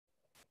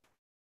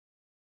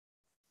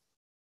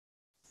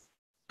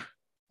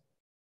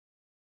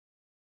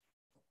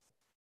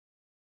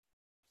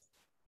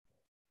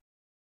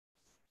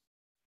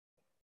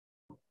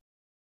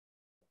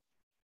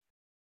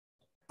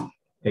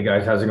Hey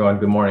guys, how's it going?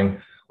 Good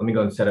morning. Let me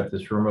go and set up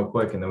this room real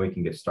quick and then we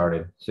can get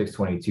started.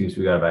 6:22, so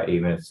we got about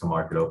 8 minutes to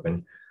market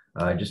open.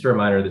 Just a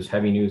reminder, there's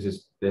heavy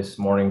news this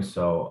morning,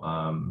 so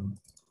I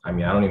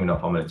don't even know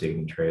if I'm going to take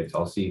any trades.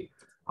 I'll see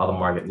how the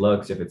market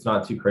looks. If it's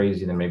not too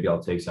crazy, then maybe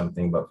I'll take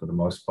something, but for the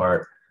most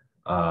part,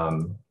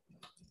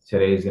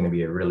 today is going to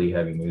be a really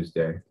heavy news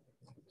day.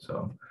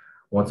 So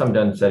once I'm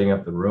done setting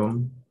up the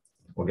room,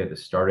 we'll get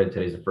this started.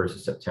 Today's the 1st of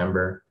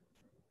September.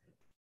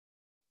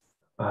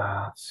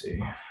 Let's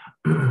see.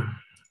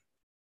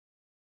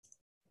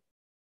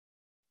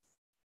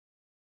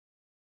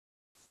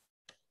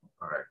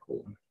 All right,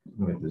 cool.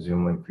 Let me get the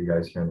Zoom link for you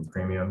guys here in the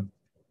premium.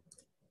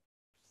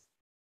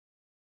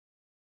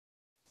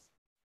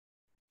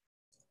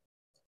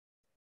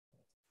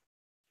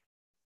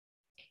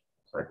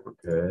 Looks like we're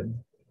good.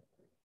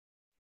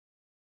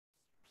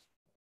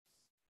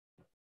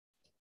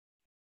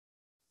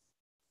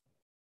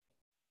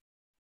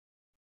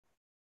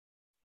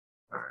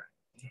 All right.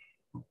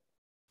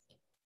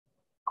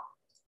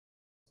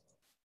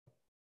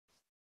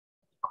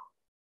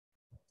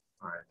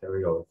 All right, there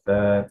we go with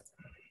that.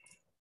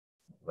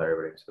 Let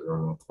everybody into the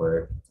room real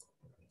quick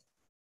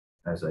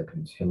as I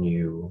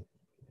continue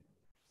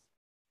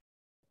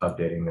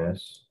updating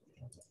this.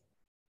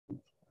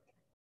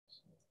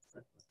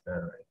 That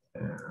right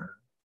there.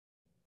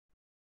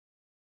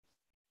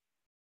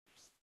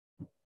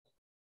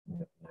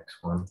 Next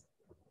one.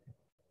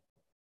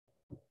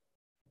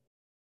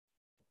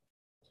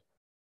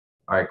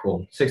 All right,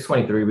 cool.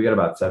 6:23. We got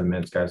about 7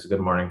 minutes, guys. So good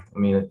morning.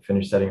 Let me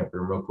finish setting up the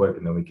room real quick,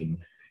 and then we can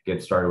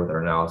get started with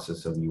our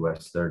analysis of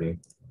US 30.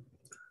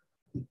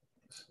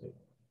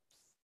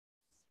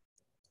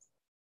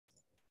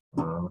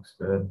 Looks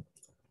good.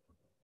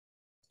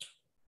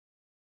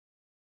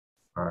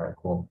 All right,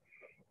 cool.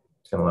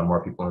 Just gonna let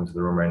more people into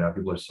the room right now.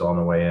 People are still on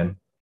the way in.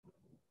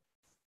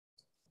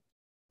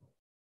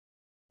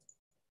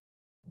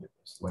 Get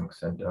this link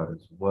sent out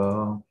as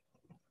well.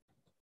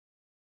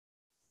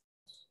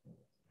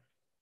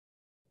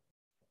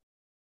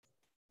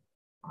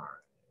 All right.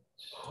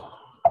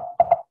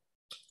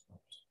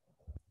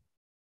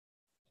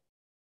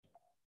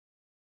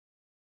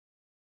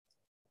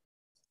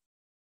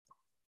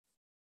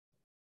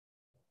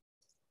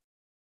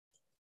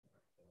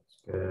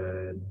 That's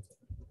good.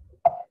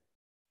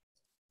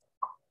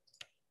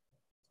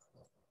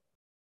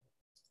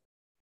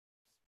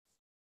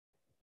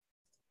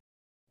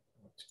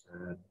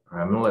 Good. All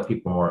right, I'm gonna let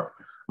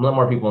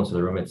more people into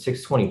the room. It's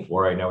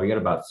 6:24 right now. We got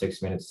about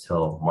 6 minutes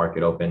till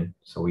market open,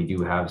 so we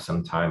do have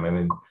some time. I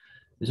mean,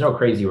 there's no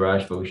crazy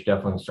rush, but we should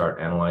definitely start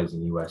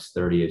analyzing US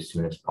 30 as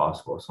soon as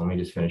possible. So let me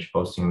just finish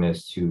posting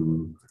this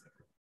to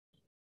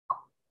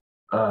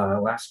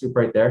last group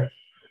right there.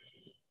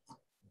 I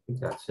think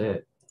that's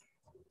it.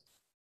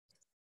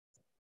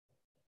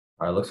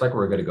 All right, looks like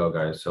we're good to go,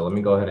 guys. So let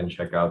me go ahead and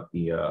check out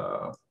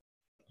the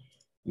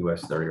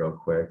US 30 real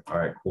quick. All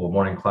right, cool.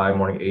 Morning, Clyde.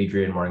 Morning,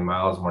 Adrian. Morning,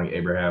 Miles. Morning,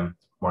 Abraham.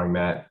 Morning,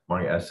 Matt.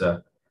 Morning,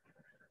 Essa.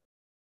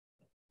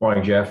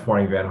 Morning, Jeff.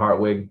 Morning, Van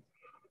Hartwig.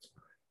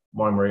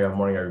 Morning, Maria.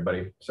 Morning,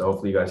 everybody. So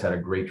hopefully you guys had a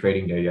great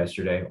trading day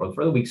yesterday, or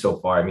for the week so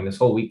far. I mean, this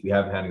whole week we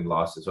haven't had any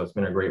losses, so it's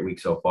been a great week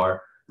so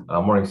far.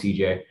 Morning,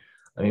 CJ.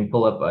 Let me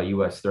pull up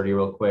US 30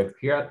 real quick.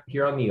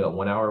 Here on the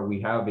 1 hour,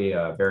 we have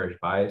a bearish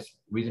bias.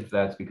 Reason for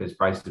that is because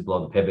price is below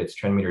the pivots.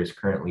 Trend meter is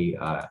currently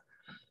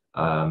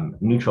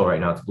neutral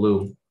right now. It's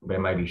blue, but it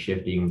might be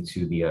shifting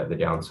to the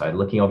downside.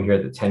 Looking over here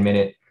at the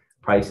 10-minute,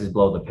 price is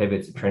below the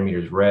pivots. The trend meter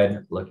is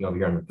red. Looking over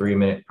here on the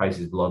 3-minute, price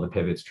is below the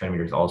pivots. Trend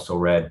meter is also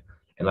red.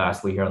 And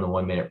lastly, here on the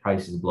 1-minute,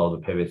 price is below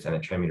the pivots and the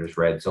trend meter is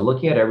red. So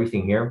looking at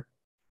everything here,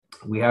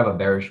 we have a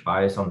bearish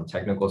bias on the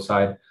technical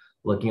side.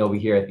 Looking over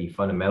here at the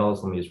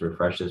fundamentals, let me just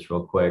refresh this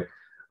real quick.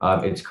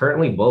 It's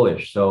currently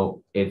bullish.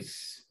 So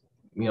it's,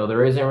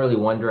 there isn't really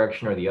one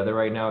direction or the other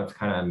right now. It's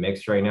kind of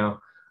mixed right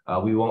now.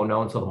 We won't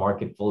know until the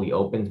market fully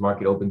opens.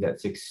 Market opens at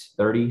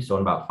 6:30. So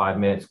in about 5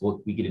 minutes,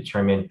 we can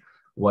determine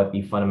what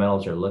the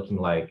fundamentals are looking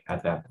like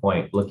at that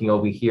point. Looking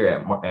over here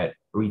at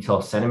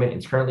retail sentiment,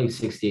 it's currently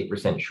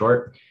 68%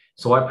 short.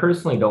 So I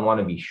personally don't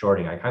want to be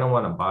shorting. I kind of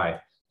want to buy.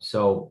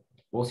 So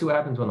we'll see what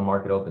happens when the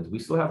market opens. We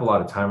still have a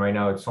lot of time right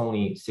now. It's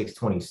only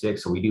 6:26,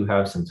 so we do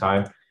have some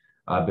time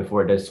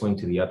before it does swing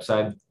to the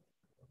upside.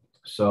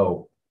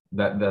 So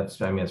that's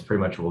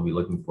pretty much what we'll be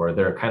looking for.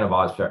 They're kind of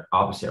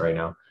opposite right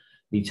now.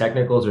 The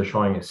technicals are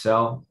showing a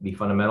sell, the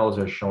fundamentals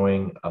are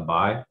showing a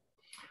buy,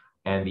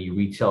 and the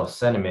retail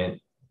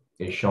sentiment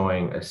is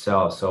showing a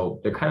sell. So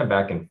they're kind of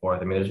back and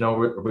forth. I mean, there's no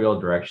real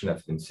direction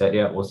that's been set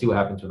yet. We'll see what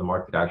happens when the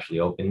market actually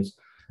opens.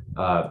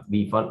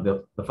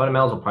 The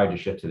fundamentals will probably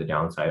just shift to the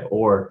downside,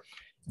 or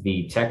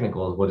the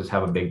technicals will just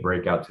have a big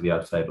breakout to the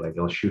upside. Like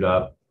they'll shoot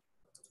up,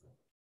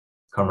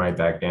 come right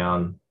back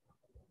down,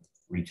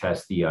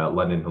 retest the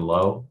London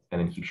low,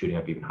 and then keep shooting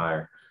up even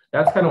higher.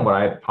 That's kind of what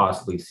I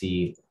possibly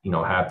see,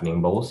 happening,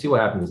 but we'll see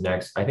what happens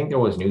next. I think there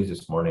was news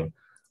this morning.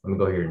 Let me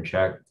go here and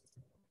check.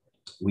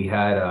 We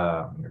had,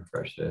 let me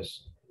refresh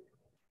this.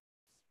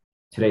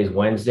 Today's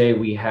Wednesday.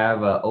 We have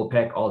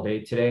OPEC all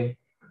day today.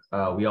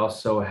 We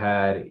also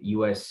had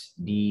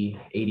USD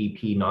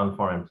ADP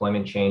non-farm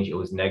employment change. It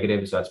was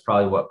negative, so that's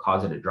probably what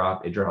caused it to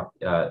drop. It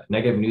dropped.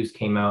 Negative news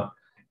came out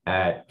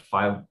at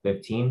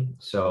 5:15.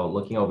 So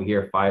looking over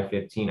here,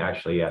 5:15.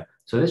 Actually, yeah.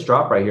 So this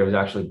drop right here was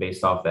actually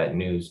based off that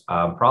news.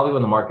 Probably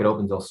when the market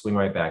opens, they'll swing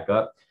right back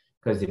up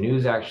because the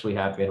news actually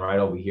happened right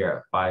over here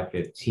at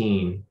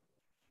 5:15.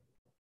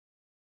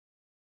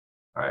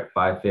 All right,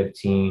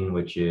 5:15,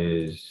 which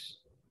is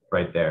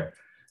right there.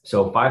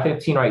 So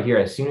 5:15 right here,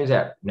 as soon as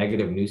that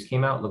negative news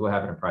came out, look what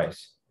happened to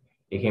price.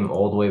 It came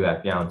all the way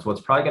back down. So what's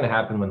probably going to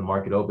happen when the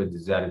market opens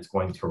is that it's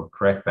going to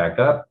correct back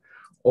up,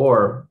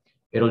 or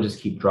it'll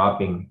just keep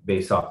dropping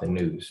based off the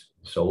news.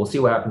 So we'll see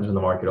what happens when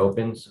the market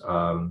opens.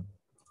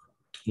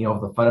 You know,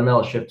 if the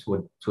fundamental shift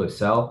to a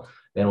sell,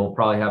 then we'll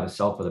probably have a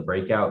sell for the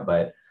breakout.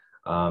 But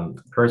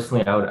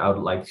personally, I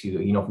would like to,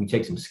 you know, if we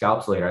take some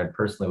scalps later, I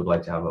personally would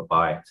like to have a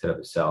buy instead of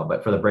a sell.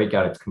 But for the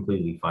breakout, it's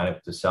completely fine if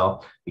it's a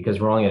sell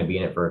because we're only going to be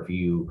in it for a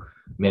few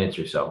minutes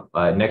or so.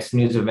 Next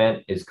news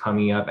event is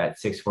coming up at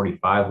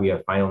 6:45. We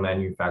have final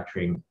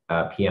manufacturing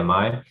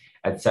PMI.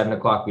 At 7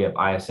 o'clock, we have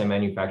ISM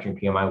manufacturing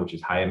PMI, which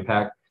is high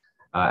impact.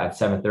 At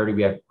 7:30,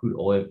 we have crude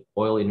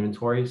oil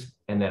inventories.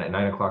 And then at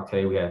 9 o'clock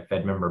today, we have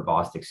Fed member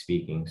Bostic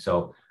speaking.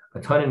 So a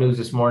ton of news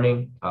this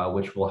morning,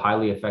 which will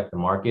highly affect the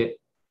market.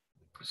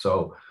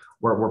 So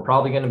we're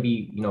probably going to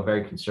be, you know,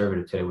 very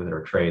conservative today with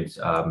our trades.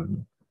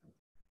 You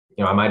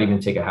know, I might even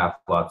take a half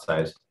lot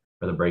size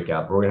for the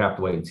breakout, but we're going to have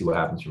to wait and see what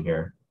happens from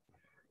here.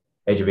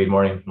 Hey, Javid,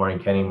 morning. Morning,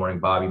 Kenny. Morning,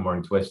 Bobby.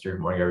 Morning, Twister.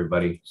 Morning,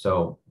 everybody.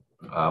 So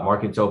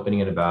market's opening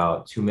in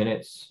about 2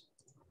 minutes.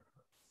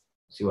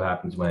 See what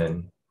happens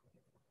when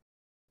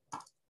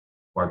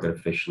market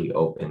officially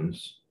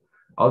opens.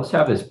 I'll just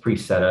have this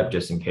pre-set up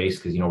just in case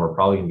because, you know, we're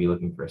probably going to be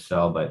looking for a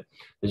sell, but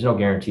there's no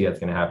guarantee that's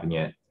going to happen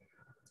yet.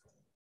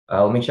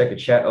 Let me check the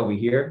chat over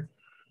here.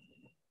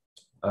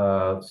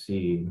 Let's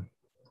see.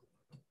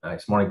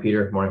 Nice. Morning,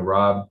 Peter. Morning,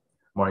 Rob.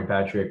 Morning,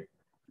 Patrick.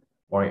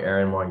 Morning,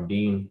 Aaron. Morning,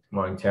 Dean.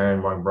 Morning,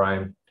 Taryn. Morning,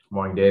 Brian.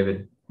 Morning,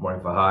 David.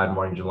 Morning, Fahad.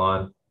 Morning,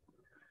 Jalon.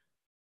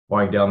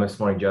 Morning, Delmas.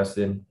 Morning,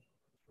 Justin.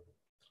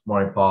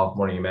 Morning, Paul.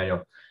 Morning,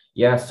 Emmanuel.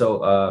 Yeah,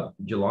 so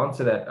Jalon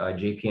said that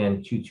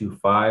JPN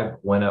 225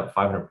 went up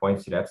 500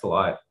 points today. That's a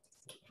lot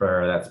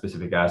for that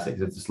specific asset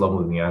because it's a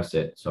slow-moving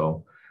asset.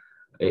 So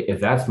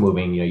if that's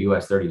moving, you know,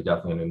 US 30 is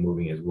definitely going to be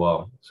moving as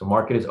well. So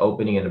market is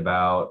opening in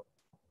about,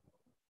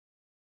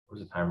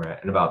 where's the timer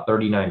at? In about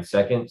 39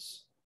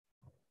 seconds.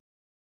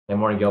 Good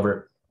morning,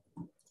 Gilbert.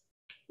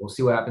 We'll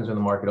see what happens when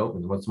the market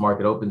opens. Once the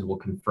market opens, we'll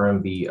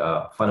confirm the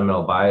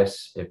fundamental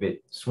bias. If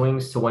it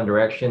swings to one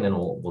direction, then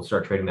we'll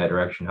start trading that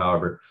direction.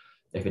 However,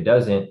 if it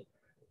doesn't,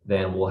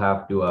 then we'll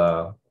have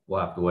to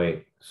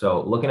wait.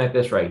 So looking at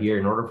this right here,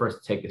 in order for us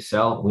to take a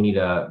sell, we need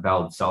a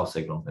valid sell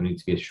signal. It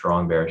needs to be a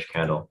strong bearish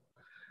candle.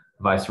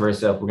 Vice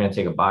versa, if we're going to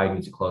take a buy, it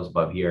needs to close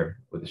above here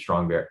with a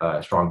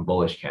strong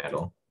bullish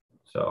candle.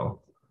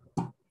 So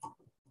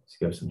let's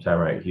give some time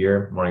right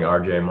here. Morning,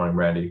 RJ. Morning,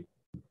 Randy.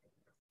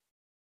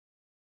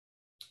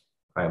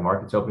 All right,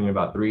 market's opening in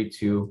about 3,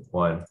 2,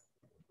 1.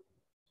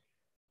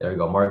 There we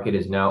go. Market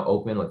is now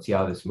open. Let's see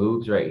how this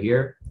moves right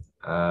here.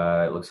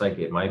 It looks like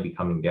it might be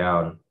coming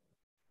down.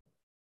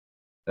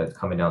 That's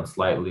coming down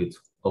slightly. Let's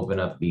open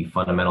up the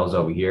fundamentals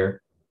over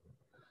here.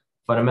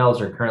 Fundamentals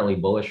are currently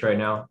bullish right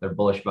now. They're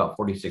bullish about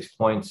 46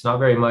 points. Not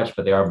very much,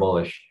 but they are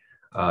bullish.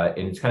 And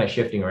it's kind of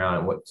shifting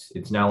around.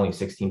 It's now only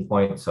 16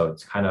 points, so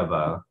it's kind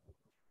of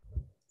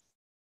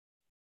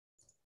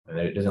and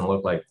it doesn't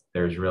look like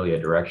there's really a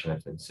direction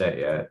that's been set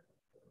yet.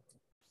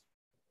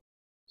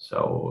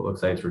 So it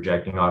looks like it's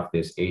rejecting off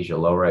this Asia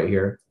low right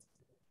here.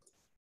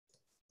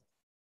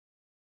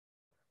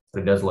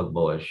 But it does look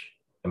bullish.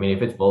 I mean,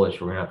 if it's bullish,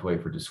 we're going to have to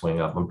wait for it to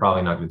swing up. I'm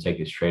probably not going to take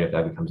this trade if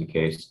that becomes a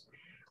case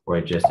where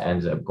it just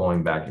ends up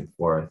going back and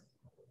forth.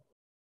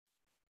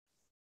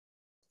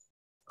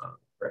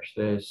 Refresh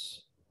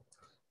this.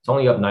 It's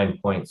only up 9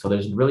 points. So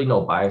there's really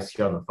no bias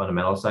here on the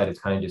fundamental side. It's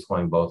kind of just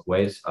going both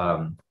ways.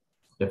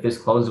 If this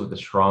closes with a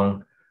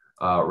strong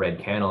red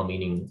candle,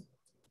 meaning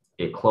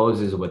it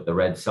closes with the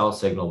red sell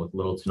signal with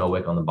little to no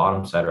wick on the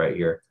bottom side right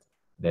here,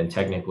 then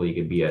technically it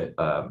could be a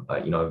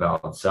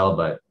valid sell.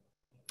 But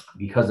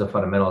because the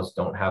fundamentals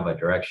don't have a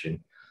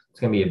direction, it's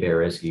going to be a bit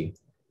risky.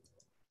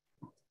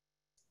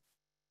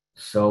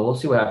 So we'll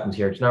see what happens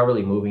here. It's not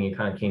really moving. It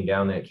kind of came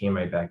down, then it came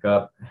right back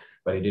up,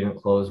 but it didn't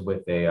close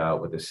with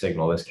a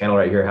signal. This candle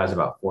right here has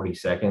about 40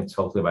 seconds.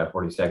 Hopefully by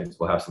 40 seconds,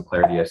 we'll have some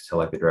clarity as to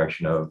like the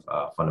direction of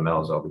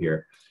fundamentals over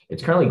here.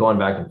 It's currently going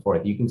back and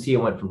forth. You can see it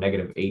went from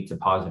 -8 to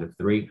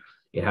 +3.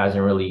 It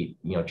hasn't really,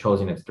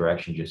 chosen its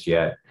direction just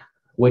yet,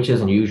 which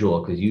is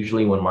unusual because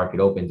usually when market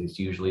opens, it's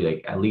usually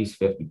like at least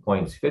 50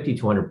 points, 50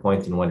 to 100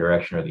 points in one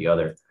direction or the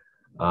other.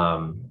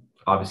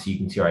 Obviously, you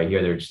can see right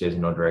here, there just is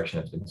no direction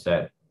that's been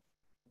set.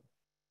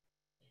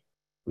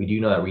 We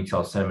do know that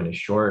retail sentiment is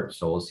short,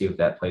 so we'll see if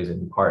that plays a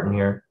part in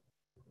here.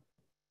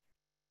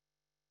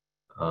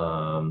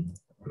 Let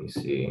me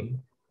see.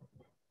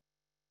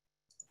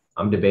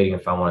 I'm debating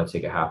if I want to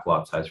take a half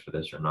lot size for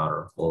this or not,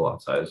 or a full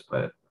lot size,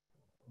 but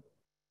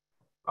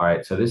all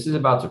right, so this is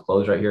about to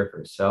close right here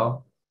for a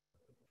sell.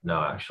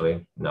 No,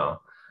 actually, no.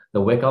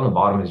 The wick on the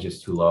bottom is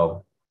just too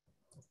low.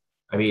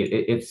 I mean,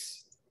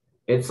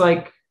 it's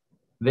like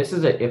this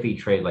is an iffy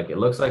trade. Like it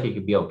looks like it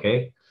could be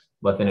okay,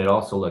 but then it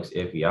also looks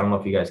iffy. I don't know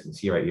if you guys can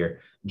see right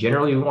here.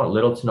 Generally, we want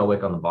little to no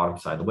wick on the bottom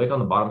side. The wick on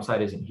the bottom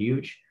side isn't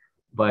huge,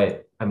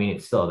 but I mean,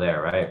 it's still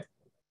there, right?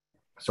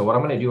 So what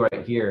I'm going to do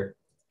right here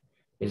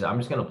is I'm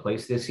just going to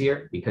place this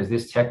here because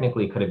this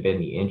technically could have been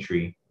the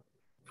entry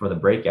for the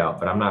breakout,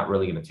 but I'm not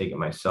really going to take it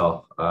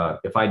myself.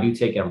 If I do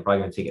take it, I'm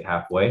probably going to take it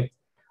halfway,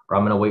 or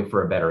I'm going to wait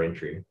for a better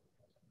entry.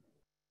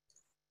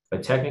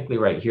 But technically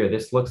right here,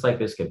 this looks like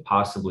this could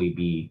possibly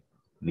be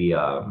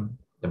the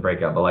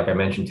breakout. But like I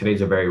mentioned,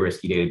 today's a very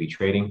risky day to be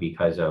trading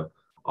because of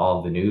all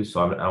of the news.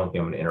 So I don't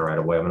think I'm going to enter right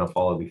away. I'm going to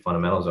follow the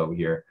fundamentals over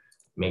here,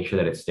 make sure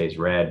that it stays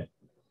red,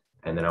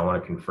 and then I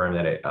want to confirm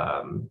that it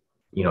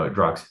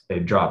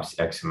it drops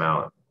X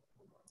amount.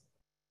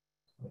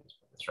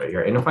 It's right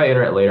here. And if I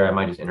enter it later, I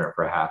might just enter it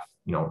for half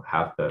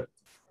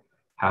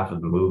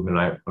of the move, and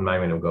I'm not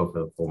even going to go for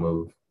the full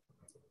move.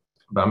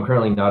 But I'm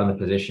currently not in the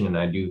position, and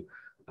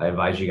I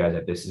advise you guys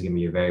that this is going to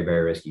be a very,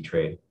 very risky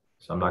trade.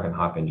 So I'm not going to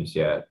hop in just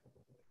yet.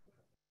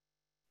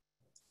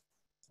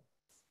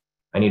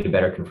 I need a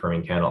better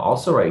confirming candle.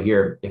 Also right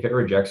here, if it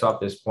rejects off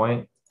this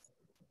point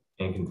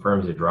and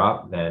confirms a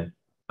drop, then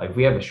like if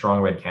we have a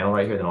strong red candle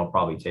right here, then I'll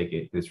probably take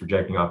it. It's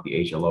rejecting off the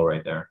HLO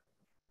right there.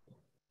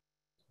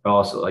 But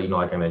also,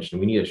 like I mentioned,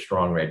 we need a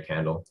strong red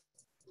candle.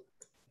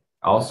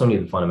 I also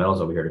need the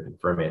fundamentals over here to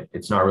confirm it.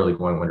 It's not really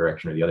going one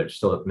direction or the other. It's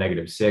still at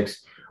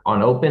 -6.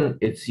 On open,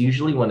 it's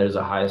usually when there's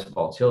the highest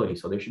volatility,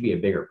 so there should be a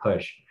bigger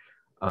push.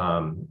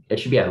 It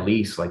should be at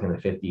least like in the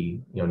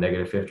 50,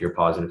 -50 or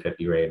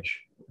 +50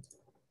 range.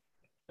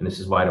 And this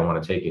is why I don't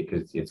want to take it,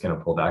 because it's going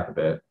to pull back a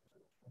bit.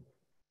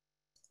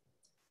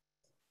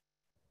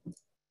 Let's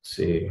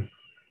see.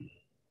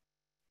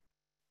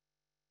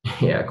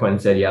 Yeah, Quentin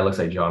said, yeah, it looks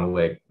like John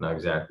Wick. Not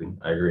exactly.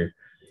 I agree.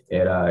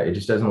 It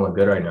just doesn't look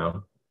good right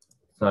now.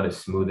 It's not as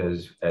smooth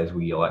as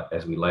we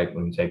like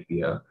when we take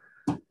the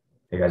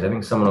Hey guys, I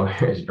think someone over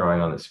here is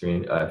drawing on the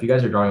screen. If you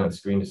guys are drawing on the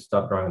screen, just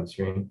stop drawing on the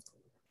screen.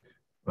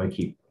 I'm gonna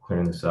keep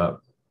clearing this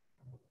up.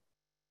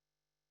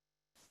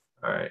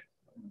 All right.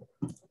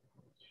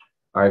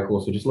 All right, cool.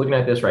 So just looking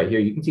at this right here,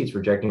 you can see it's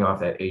rejecting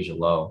off that Asia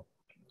low.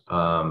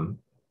 Antoine,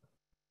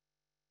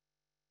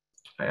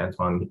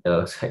 it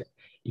looks like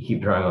you keep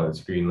drawing on the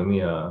screen. Let me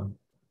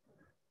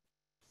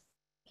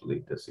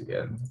delete this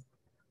again.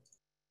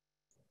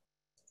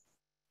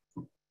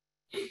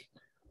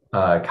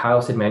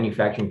 Kyle said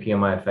manufacturing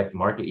PMI affect the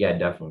market. Yeah,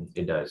 definitely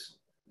it does.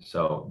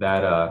 So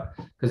that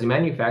because the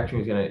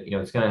manufacturing is gonna,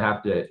 it's gonna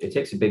have to. It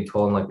takes a big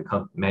toll on like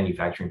the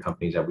manufacturing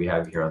companies that we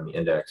have here on the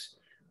index,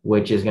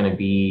 which is gonna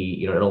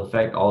be, it'll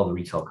affect all the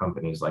retail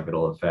companies. Like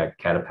it'll affect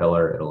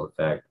Caterpillar. It'll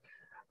affect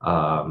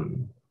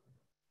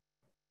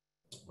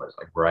what's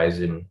like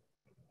Verizon,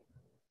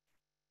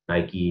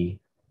 Nike,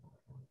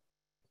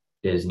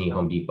 Disney,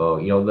 Home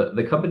Depot.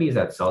 The companies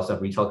that sell stuff,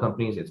 retail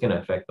companies. It's gonna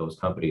affect those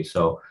companies.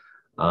 So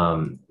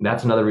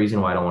that's another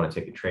reason why I don't want to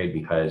take a trade,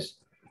 because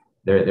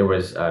there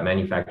was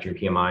manufacturing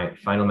PMI,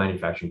 final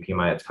manufacturing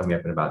PMI that's coming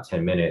up in about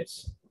 10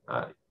 minutes.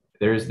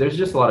 There's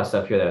just a lot of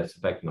stuff here that's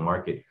affecting the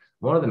market.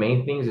 One of the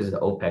main things is the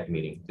OPEC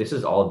meeting. This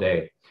is all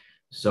day.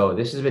 So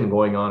this has been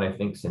going on, I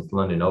think, since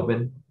London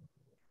Open.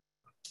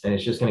 And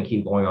it's just going to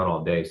keep going on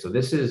all day. So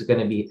this is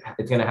going to be,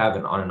 it's going to have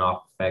an on and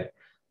off effect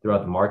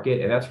throughout the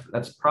market. And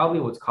that's probably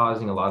what's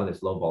causing a lot of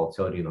this low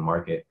volatility in the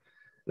market.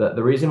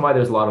 The reason why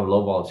there's a lot of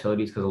low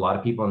volatility is because a lot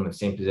of people in the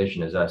same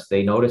position as us,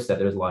 they noticed that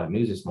there's a lot of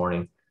news this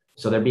morning.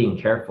 So they're being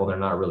careful. They're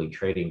not really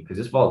trading because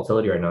this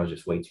volatility right now is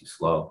just way too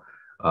slow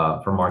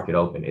for market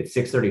open. It's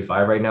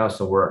 6:35 right now.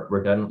 So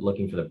we're done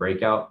looking for the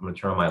breakout. I'm going to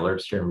turn on my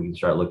alerts here and we can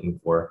start looking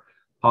for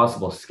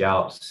possible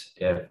scalps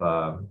if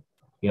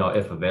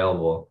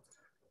available.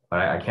 But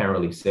I can't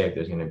really say if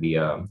there's going to be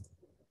a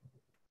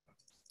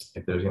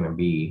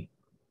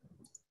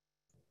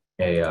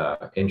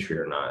entry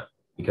or not,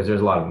 because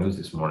there's a lot of news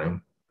this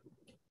morning.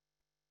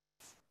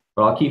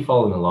 But I'll keep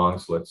following along.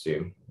 So let's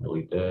see.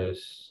 Delete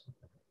this.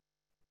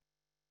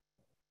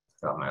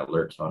 Got my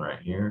alerts on right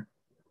here.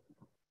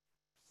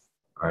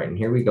 All right, and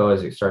here we go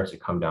as it starts to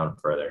come down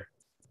further.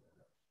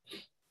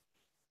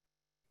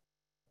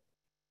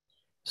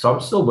 So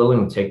I'm still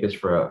willing to take this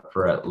for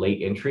a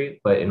late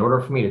entry, but in order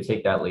for me to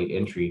take that late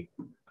entry,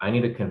 I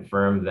need to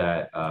confirm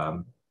that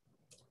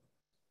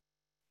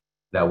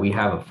that we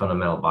have a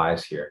fundamental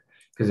bias here.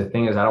 Because the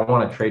thing is, I don't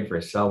want to trade for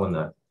a sell when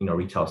the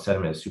retail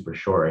sentiment is super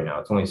short right now.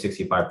 It's only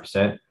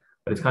 65%,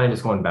 but it's kind of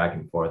just going back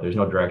and forth. There's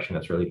no direction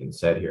that's really been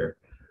set here.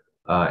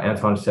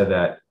 Antoine said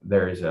that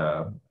there's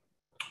a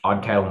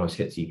odd cat almost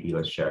hit CP.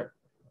 Let's check.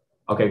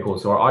 Okay, cool.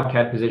 So our odd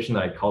cat position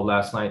that I called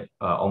last night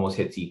almost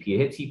hit TP. It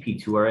hit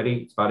TP2 already.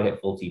 It's about to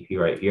hit full TP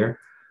right here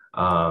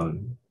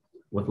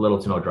with little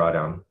to no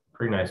drawdown.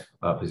 Pretty nice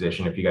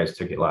position if you guys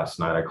took it last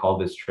night. I called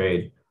this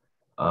trade.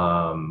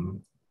 What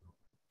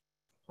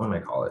did I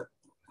call it?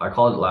 I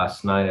called it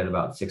last night at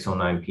about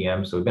 6:09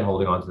 p.m. So we've been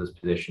holding on to this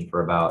position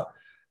for about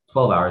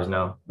 12 hours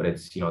now, but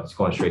it's it's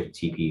going straight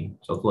to TP.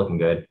 So it's looking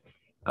good.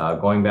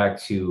 Going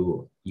back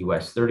to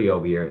US 30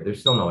 over here, there's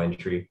still no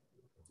entry.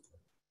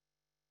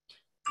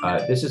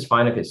 This is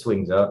fine if it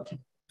swings up,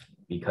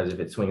 because if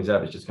it swings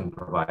up, it's just going to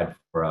provide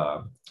for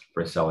a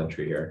sell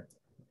entry here.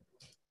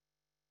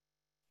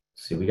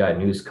 See, we got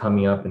news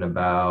coming up in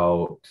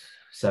about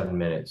 7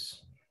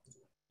 minutes.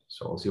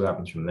 So we'll see what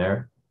happens from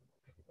there.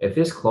 If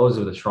this closes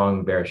with a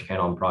strong bearish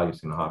candle, I'm probably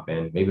just going to hop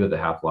in, maybe with a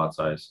half lot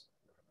size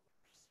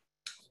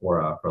for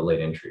a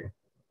late entry.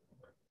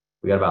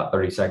 We got about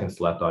 30 seconds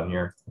left on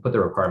here. I'll put the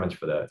requirements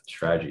for the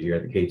strategy here.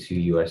 The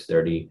K2 US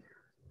 30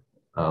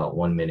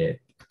 1 minute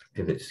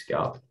pivot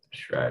scalp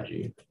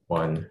strategy.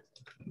 1,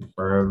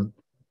 confirm.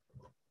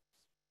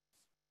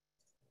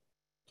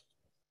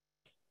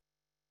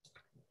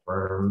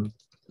 Confirm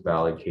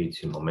valid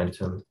K2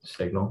 momentum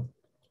signal.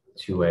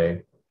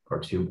 2A or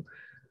 2.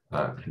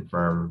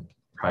 Confirm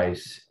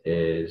price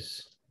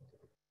is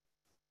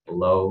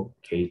below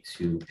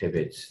K2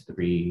 pivots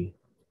 3,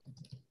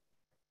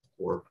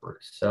 4 for a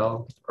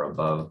sell, or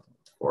above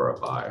for a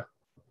buy.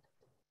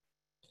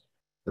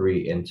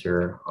 3,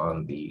 enter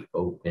on the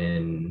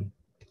open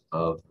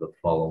of the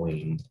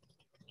following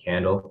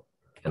candle.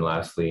 And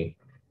lastly,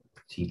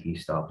 TP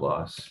stop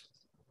loss.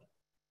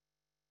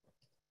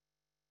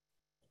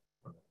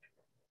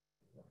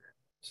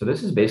 So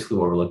this is basically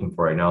what we're looking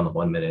for right now in the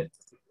 1 minute,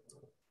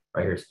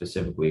 right here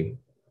specifically.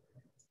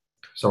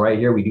 So right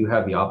here, we do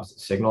have the opposite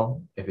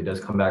signal. If it does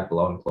come back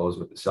below and close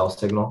with the sell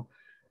signal,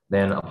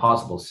 then a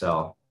possible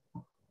sell.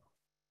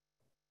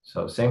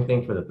 So same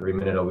thing for the 3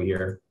 minute over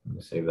here. I'm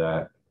gonna save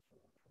that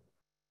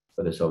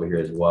for this over here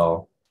as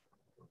well.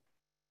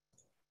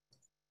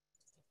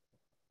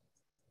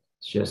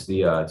 It's just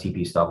the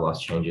TP stop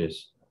loss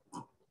changes.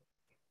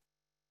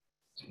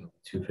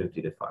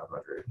 250 to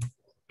 500.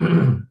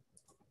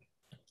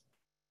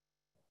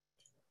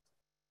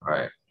 All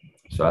right,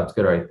 so that's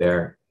good right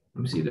there.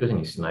 Let me see if there's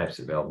any snipes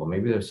available.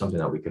 Maybe there's something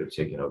that we could have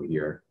taken over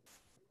here.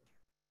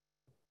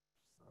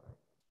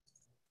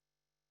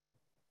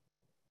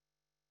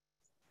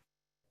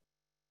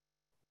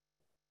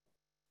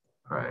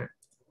 All right,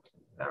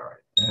 that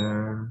right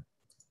there.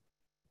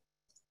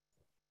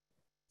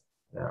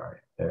 That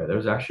right there.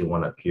 There's actually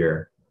one up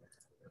here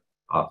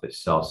off this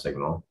sell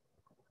signal.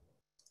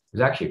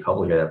 There's actually a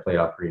couple here that played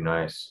out pretty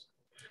nice.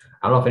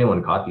 I don't know if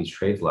anyone caught these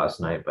trades last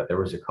night, but there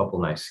was a couple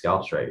nice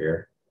scalps right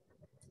here.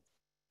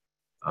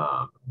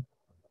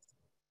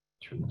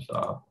 Turn this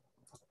off.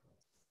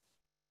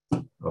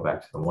 Go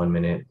back to the 1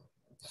 minute.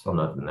 Still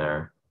nothing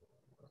there.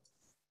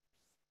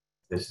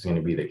 This is going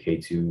to be the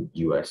K2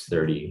 US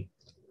 30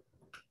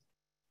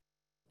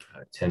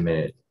 10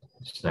 minute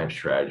snipe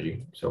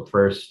strategy. So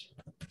first,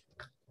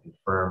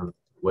 confirm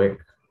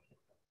wick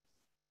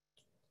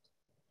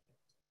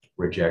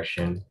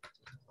rejection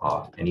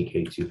off any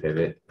K2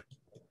 pivot.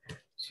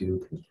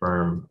 2,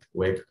 confirm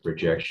wick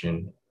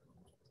rejection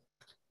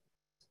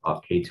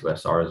off K2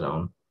 SR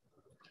zone.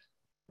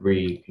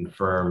 3,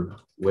 confirm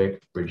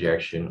wick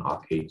rejection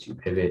off K2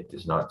 pivot,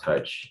 does not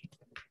touch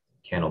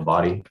candle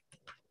body.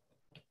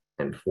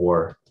 And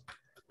 4,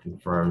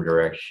 confirm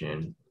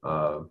direction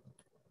of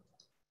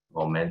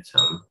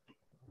momentum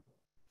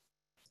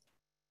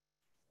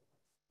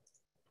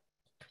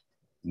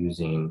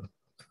using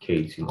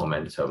K2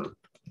 momentum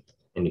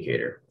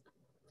indicator.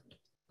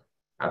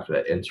 After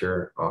that,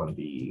 enter on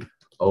the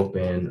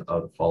open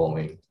of the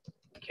following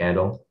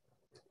candle.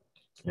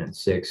 And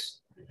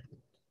 6,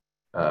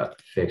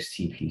 fixed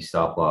TP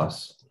stop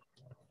loss,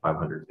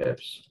 500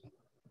 pips.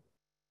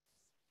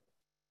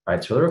 All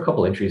right, so there were a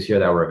couple entries here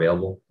that were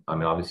available. I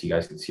mean, obviously you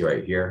guys can see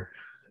right here,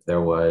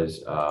 there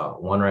was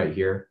one right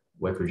here,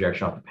 wick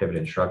rejection off the pivot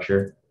and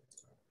structure.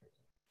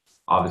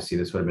 Obviously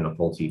this would have been a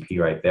full TP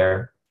right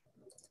there,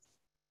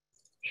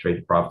 straight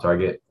to prop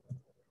target.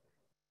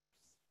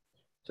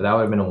 So that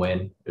would have been a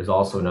win. There's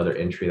also another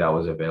entry that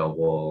was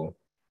available.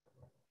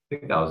 I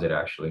think that was it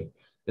actually.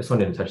 This one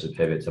didn't touch the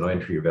pivot, so no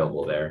entry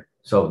available there.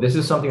 So this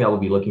is something that we'll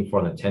be looking for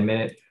on the 10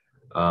 minute.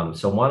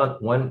 So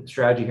one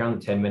strategy here on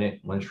the 10 minute,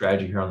 one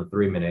strategy here on the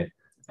 3 minute,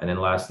 and then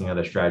lastly,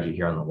 another strategy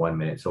here on the 1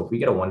 minute. So if we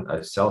get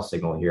a sell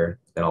signal here,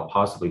 then I'll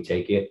possibly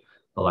take it.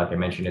 But like I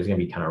mentioned, it's going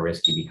to be kind of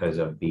risky because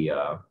of the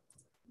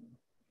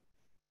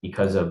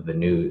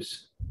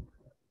news.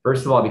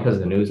 First of all, because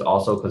of the news,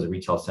 also because the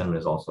retail sentiment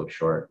is also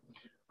short.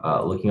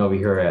 Looking over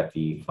here at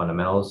the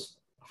fundamentals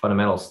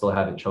still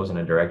haven't chosen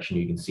a direction.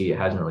 You can see it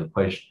hasn't really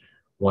pushed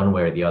one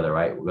way or the other,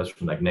 right? It goes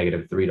from like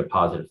 -3 to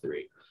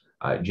 +3.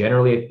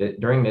 Generally,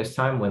 during this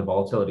time when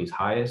volatility is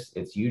highest,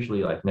 it's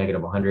usually like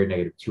 -100,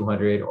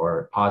 -200,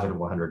 or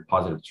 +100,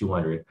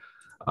 +200.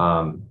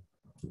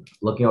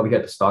 Looking over here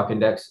at the stock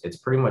index, it's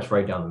pretty much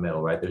right down the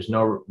middle, right? There's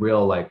no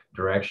real like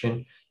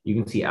direction. You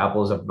can see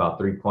Apple's up about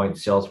 3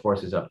 points,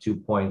 Salesforce is up 2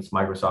 points,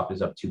 Microsoft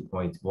is up 2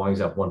 points, Boeing's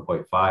up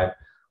 1.5,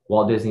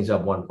 Walt Disney's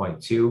up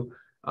 1.2.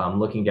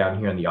 Looking down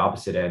here on the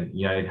opposite end,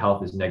 United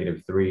Health is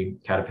 -3,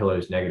 Caterpillar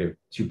is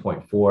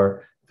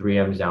 -2.4,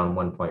 3M's down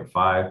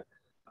 1.5.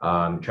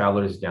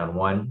 Travelers is down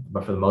 1,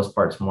 but for the most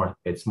part,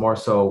 it's more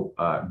so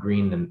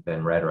green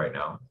than red right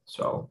now.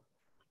 So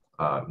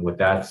with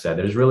that said,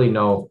 there's really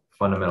no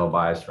fundamental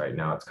bias right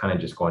now. It's kind of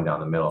just going down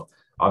the middle.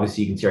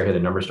 Obviously, you can see right here the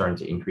numbers starting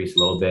to increase a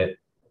little bit.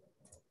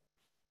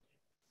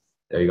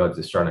 There you go. It's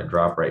just starting to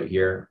drop right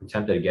here. I'm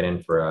tempted to get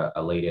in for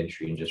a late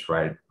entry and just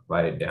write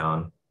it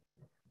down.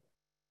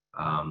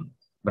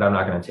 But I'm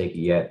not going to take it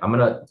yet.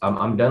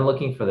 I'm done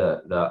looking for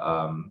the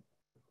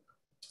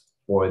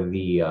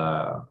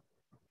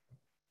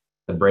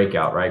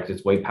breakout, right? Because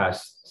it's way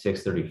past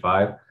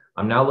 635.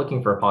 I'm now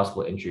looking for a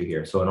possible entry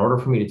here. So in order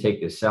for me to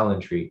take this sell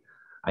entry,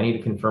 I need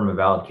to confirm a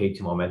valid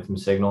K2 momentum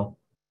signal.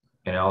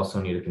 And I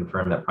also need to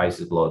confirm that price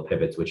is below the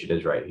pivots, which it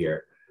is right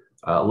here.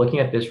 Looking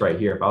at this right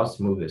here, if I was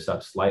to move this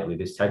up slightly,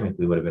 this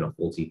technically would have been a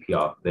full TP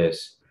off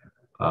this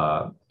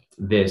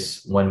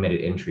 1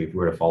 minute entry if we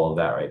were to follow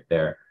that right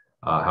there.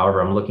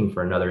 However, I'm looking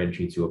for another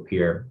entry to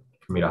appear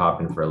for me to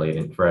hop in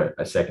for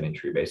a second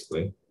entry,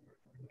 basically.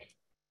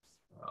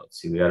 Let's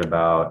see, we got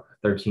about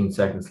 13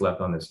 seconds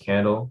left on this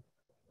candle.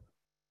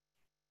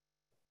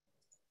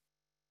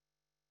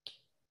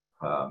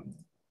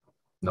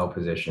 No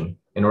position.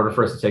 In order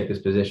for us to take this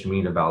position, we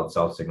need a valid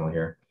sell signal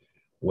here,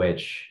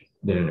 which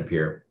didn't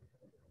appear.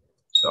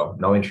 So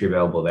no entry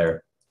available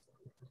there.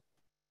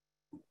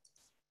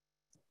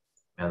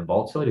 And the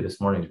volatility this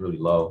morning is really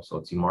low. So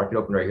let's see, market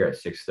open right here at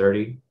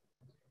 6:30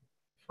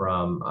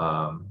 from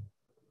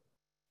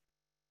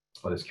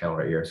this candle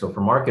right here. So for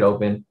market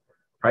open,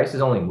 price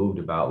has only moved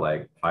about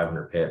like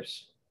 500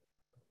 pips.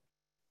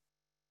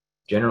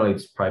 Generally,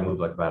 it's probably moved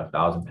like about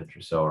 1,000 pips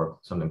or so, or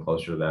something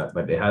closer to that,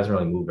 but it hasn't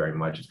really moved very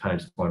much. It's kind of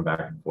just going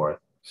back and forth.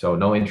 So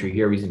no entry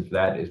here. Reason for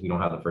that is we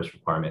don't have the first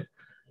requirement.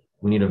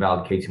 We need a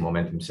valid K2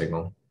 momentum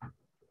signal.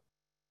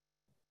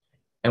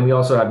 And we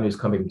also have news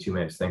coming in 2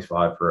 minutes. Thanks a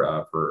lot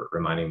for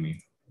reminding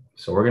me.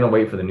 So we're gonna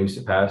wait for the news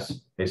to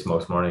pass. Hey,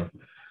 Smokes Morning.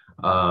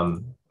 Yeah,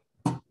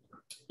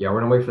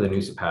 we're gonna wait for the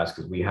news to pass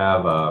because we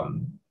have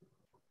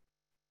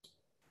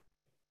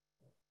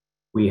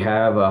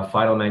a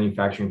final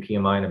manufacturing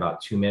PMI in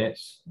about 2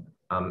 minutes.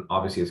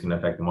 Obviously, it's going to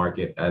affect the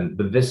market,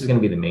 but this is going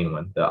to be the main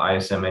one. The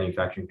ISM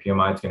manufacturing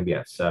PMI, it's going to be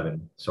at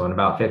 7. So in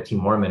about 15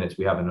 more minutes,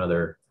 we have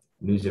another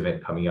news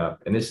event coming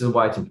up. And this is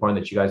why it's important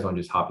that you guys don't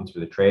just hop into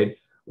the trade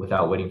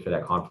without waiting for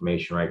that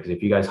confirmation, right? Because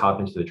if you guys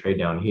hop into the trade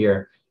down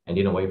here and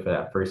didn't wait for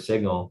that first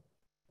signal,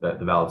 the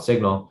valid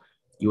signal,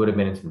 you would have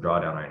been in some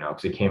drawdown right now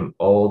because it came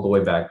all the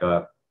way back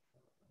up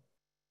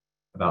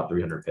about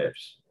 300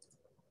 pips.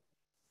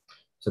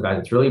 So guys,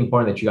 it's really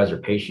important that you guys are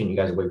patient. You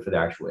guys wait for the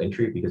actual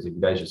entry, because if you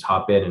guys just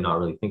hop in and not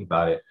really think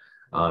about it,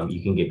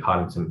 you can get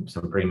caught in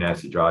some pretty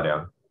nasty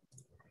drawdown.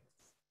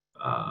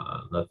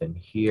 Nothing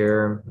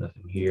here,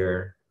 nothing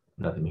here,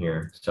 nothing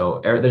here. So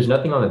there's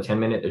nothing on the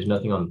 10-minute. There's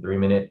nothing on the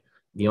 3-minute.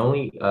 The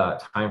only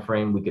time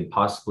frame we could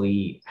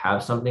possibly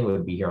have something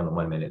would be here on the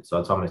 1 minute. So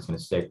that's why I'm just going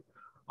to stick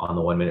on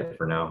the 1 minute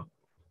for now.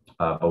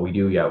 But we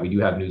do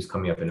have news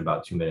coming up in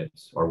about 2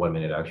 minutes, or 1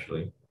 minute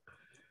actually.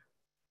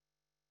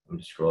 Let me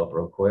just scroll up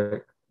real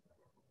quick.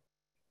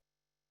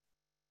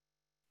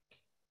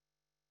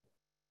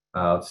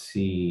 Let's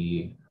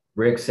see.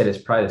 Rick said it's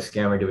probably the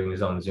scammer doing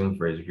his own Zoom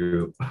for his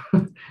group.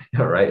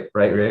 right,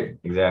 Rick?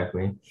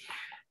 Exactly.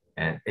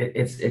 And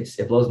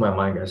it blows my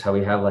mind, guys, how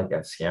we have like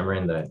that scammer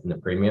in the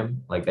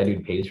premium. Like that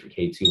dude pays for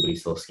K2, but he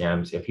still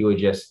scams. If he would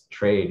just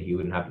trade, he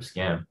wouldn't have to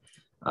scam.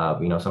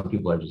 You know, some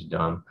people are just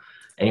dumb.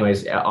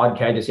 Anyways, odd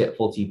CAD just hit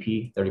full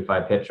TP,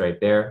 35 pips right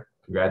there.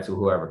 Congrats to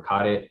whoever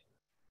caught it.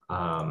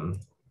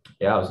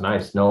 Yeah, it was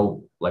nice.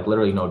 No, like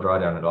literally no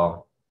drawdown at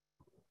all.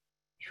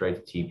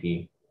 Straight to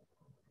TP.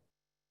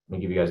 Let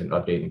me give you guys an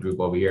update in the group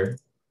over here.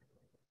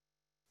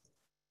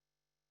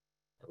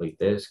 Delete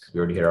this because we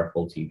already hit our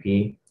full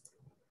TP.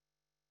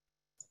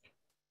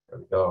 There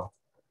we go.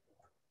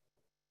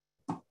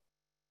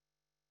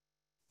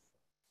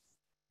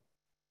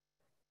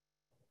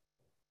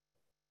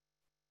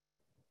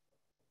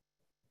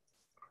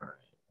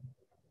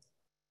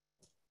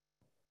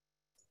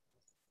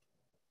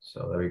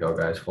 So there we go,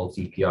 guys. Full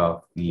TP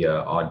off the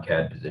odd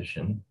CAD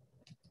position.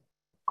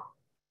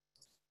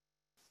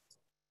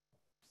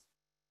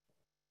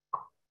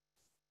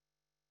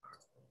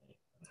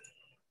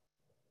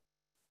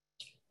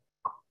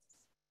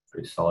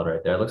 Pretty solid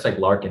right there. It looks like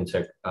Larkin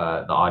took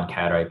the odd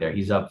CAD right there.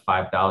 He's up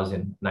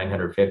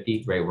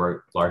 5,950. Great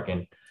work,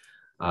 Larkin.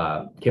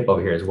 Kip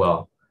over here as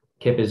well.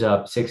 Kip is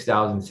up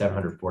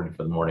 6,740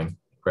 for the morning.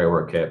 Great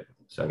work, Kip.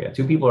 So yeah,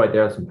 2 people right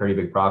there with some pretty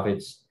big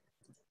profits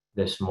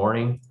this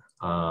morning.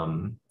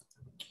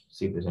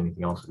 See if there's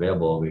anything else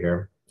available over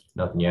here.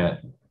 Nothing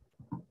yet.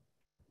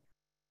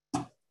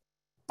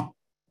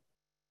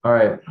 All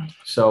right,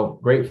 so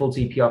great full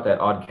TP off that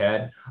odd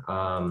CAD.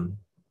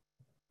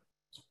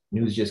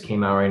 News just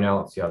came out right now.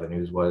 Let's see how the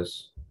news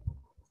was.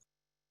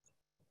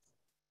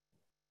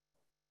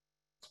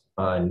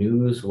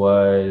 News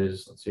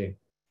was, let's see.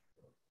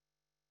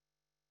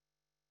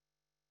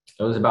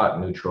 It was about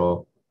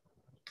neutral.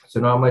 So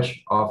not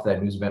much off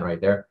that news event right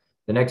there.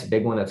 The next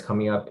big one that's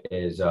coming up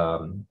is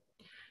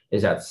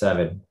at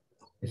 7.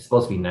 It's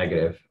supposed to be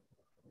negative.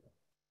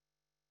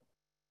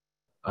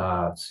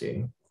 Let's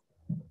see.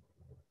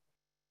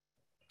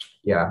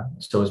 Yeah,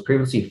 so it was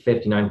previously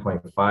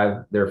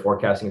 59.5. They're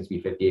forecasting it to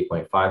be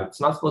 58.5. It's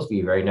not supposed to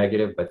be very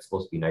negative, but it's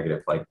supposed to be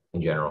negative, like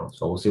in general.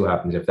 So we'll see what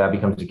happens. If that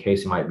becomes the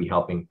case, it might be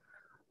helping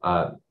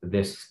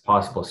this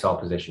possible sell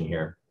position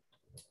here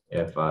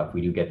if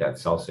we do get that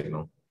sell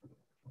signal.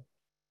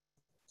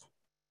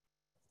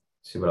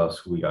 See what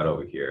else we got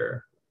over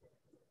here.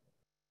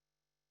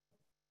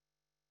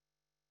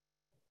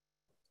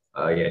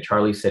 Yeah,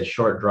 Charlie said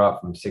short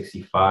drop from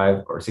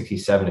 65 or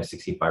 67 to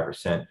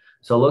 65%.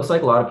 So it looks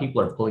like a lot of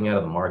people are pulling out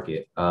of the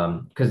market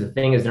because the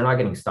thing is they're not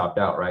getting stopped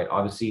out, right?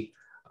 Obviously,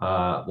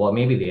 well,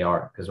 maybe they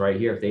are because right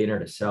here, if they enter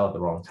to sell at the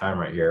wrong time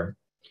right here,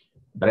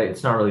 but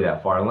it's not really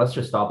that far. Unless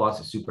their stop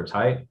loss is super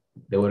tight,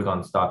 they would have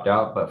gone stopped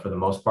out. But for the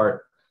most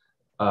part,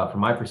 from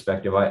my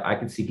perspective, I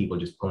could see people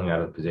just pulling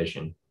out of the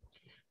position.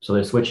 So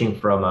they're switching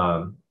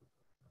from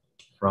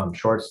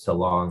shorts to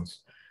longs,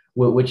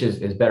 which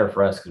is better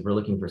for us because we're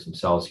looking for some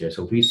sells here.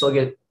 So if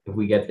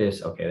we get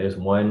this, okay, there's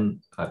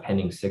one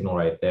pending signal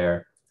right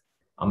there.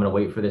 I'm going to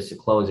wait for this to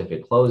close. If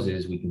it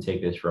closes, we can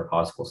take this for a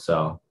possible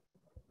sell.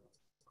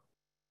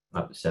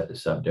 I'll have to set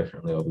this up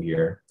differently over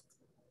here.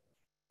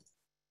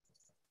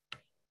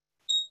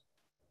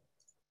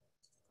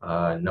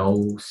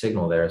 No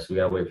signal there, so we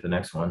got to wait for the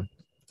next one.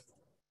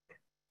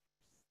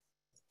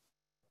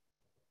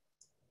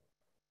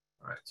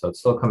 All right, so it's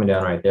still coming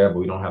down right there, but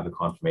we don't have the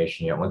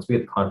confirmation yet. Once we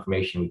get the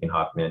confirmation, we can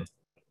hop in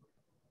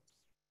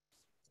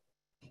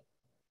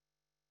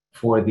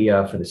for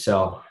the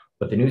sell.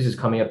 But the news is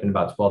coming up in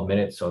about 12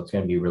 minutes, so it's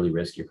going to be really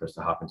risky for us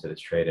to hop into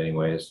this trade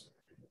anyways.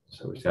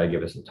 So we just got to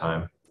give it some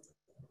time.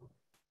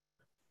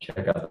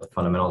 Check out the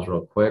fundamentals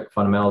real quick.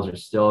 Fundamentals are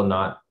still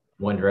not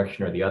one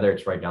direction or the other.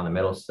 It's right down the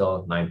middle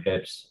still, 9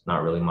 pips,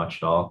 not really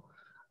much at all.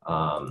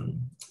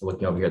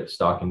 Looking over here at the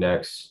stock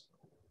index.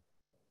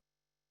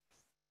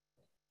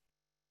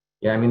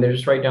 Yeah, I mean, they're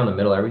just right down the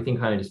middle. Everything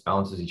kind of just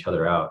balances each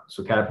other out.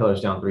 So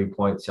Caterpillar's down 3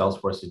 points.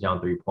 Salesforce is down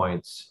 3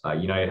 points.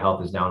 United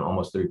Health is down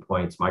almost 3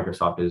 points.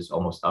 Microsoft is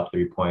almost up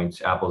 3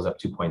 points. Apple's up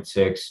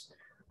 2.6.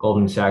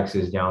 Goldman Sachs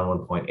is down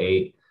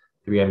 1.8.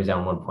 3M is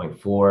down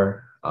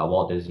 1.4.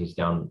 Walt Disney's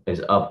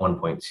is up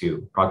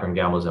 1.2. Procter &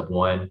 Gamble is up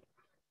 1.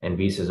 And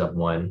Visa's up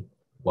 1.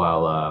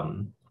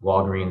 While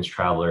Walgreens,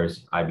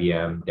 Travelers,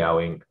 IBM, Dow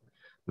Inc.,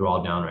 they're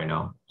all down right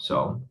now.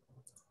 So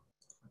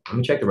let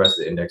me check the rest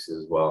of the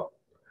indexes as well.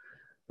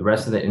 The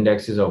rest of the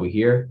indexes over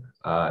here,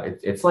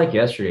 it's like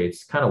yesterday.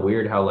 It's kind of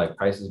weird how like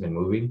price has been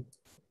moving.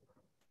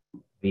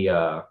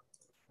 The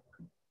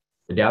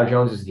Dow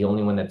Jones is the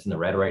only one that's in the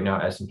red right now.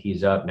 S&P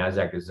is up,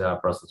 Nasdaq is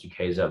up, Russell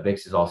 2K is up,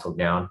 VIX is also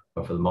down.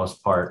 But for the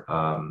most part,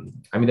 I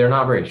mean they're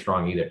not very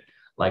strong either.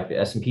 Like the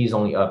S&P is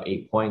only up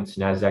 8 points,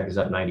 Nasdaq is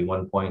up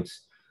 91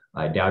 points,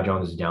 Dow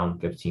Jones is down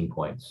 15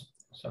 points.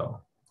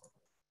 So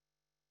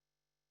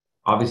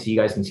obviously you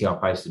guys can see how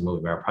price is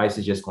moving. Our price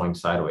is just going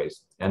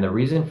sideways. And the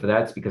reason for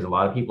that is because a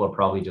lot of people are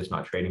probably just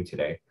not trading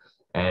today.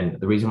 And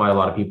the reason why a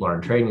lot of people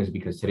aren't trading is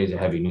because today's a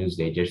heavy news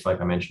day. Just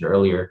like I mentioned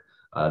earlier,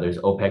 there's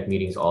OPEC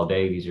meetings all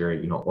day. These are,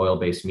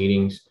 oil-based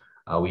meetings.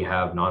 We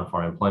have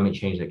non-farm employment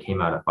change that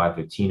came out at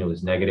 5:15. It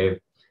was negative.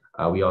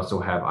 We also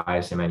have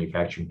ISM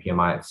manufacturing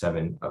PMI at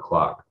 7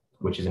 o'clock,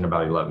 which is in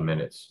about 11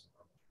 minutes.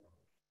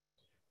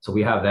 So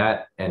we have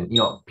that. And,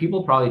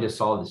 people probably just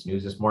saw this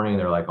news this morning and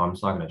they're like, oh, I'm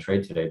just not going to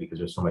trade today because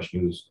there's so much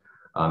news.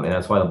 And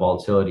that's why the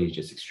volatility is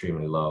just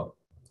extremely low.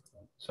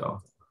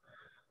 So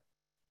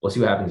we'll see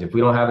what happens. If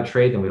we don't have a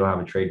trade, then we don't have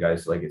a trade,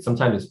 guys. Like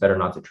sometimes it's better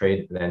not to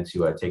trade than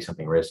to take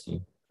something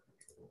risky.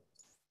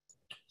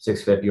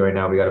 6:50 right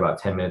now. We got about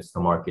 10 minutes.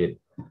 The market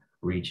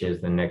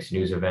reaches the next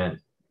news event.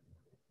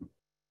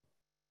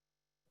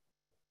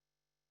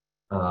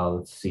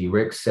 Let's see.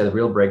 Rick said the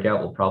real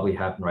breakout will probably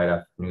happen right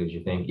after news.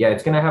 You think? Yeah,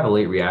 it's going to have a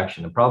late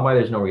reaction. The problem why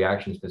there's no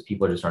reaction is because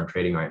people just aren't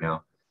trading right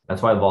now.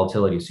 That's why the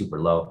volatility is super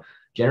low.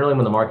 Generally,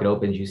 when the market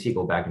opens, you see it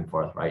go back and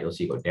forth, right? You'll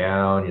see it go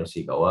down, you'll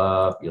see it go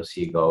up, you'll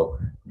see it go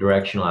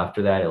directional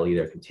after that. It'll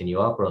either continue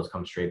up or it'll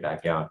come straight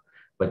back down.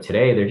 But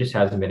today, there just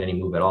hasn't been any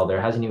move at all.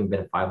 There hasn't even been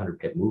a 500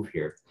 pip move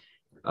here,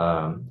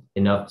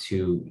 enough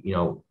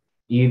to,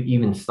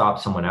 even stop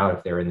someone out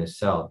if they're in this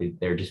sell.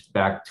 They're just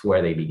back to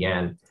where they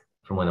began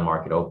from when the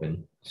market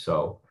opened.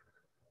 So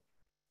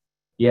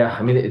yeah,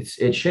 I mean,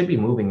 it should be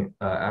moving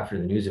after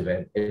the news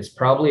event. It's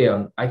probably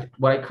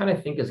what I kind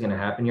of think is going to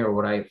happen here, or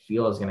what I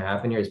feel is going to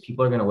happen here, is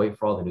people are going to wait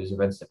for all the news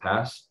events to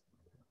pass,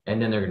 and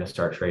then they're going to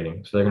start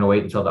trading. So they're going to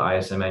wait until the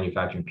ISM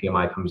manufacturing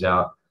PMI comes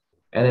out,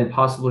 and then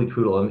possibly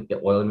crude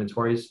oil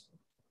inventories,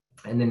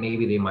 and then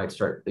maybe they might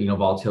start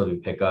volatility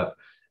to pick up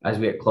as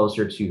we get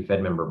closer to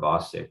Fed member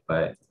Bostic.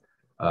 But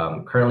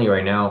currently,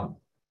 right now,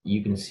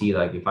 you can see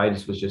like if I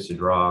was just to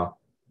draw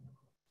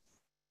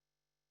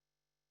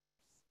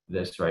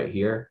this right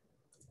here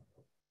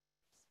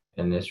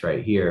and this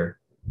right here,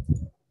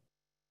 and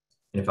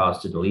if I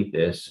was to delete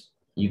this,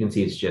 you can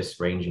see it's just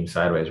ranging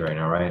sideways right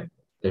now, right?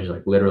 There's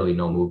like literally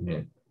no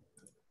movement.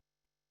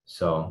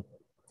 So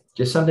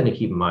just something to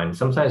keep in mind.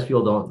 Sometimes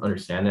people don't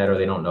understand that, or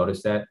they don't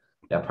notice that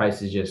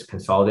price is just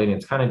consolidating.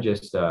 It's kind of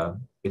just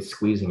it's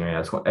squeezing right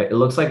now. It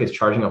looks like it's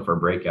charging up for a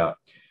breakout.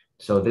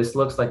 So this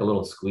looks like a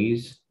little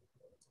squeeze.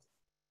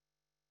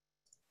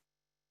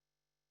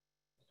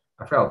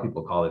 I forgot what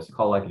people call this. It's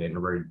called like an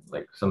inverted,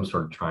 like some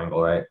sort of triangle,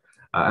 right?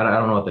 I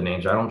don't know what the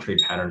names are. I don't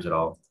trade patterns at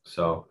all.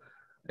 So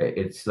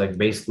it's like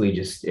basically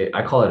just,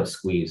 I call it a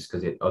squeeze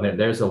because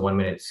there's a 1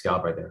 minute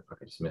scalp right there. Fuck,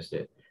 I just missed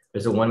it.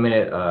 There's a 1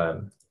 minute,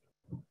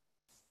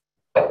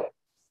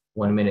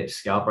 1 minute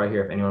scalp right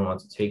here if anyone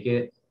wants to take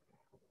it.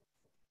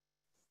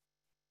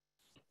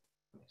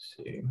 Let's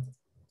see.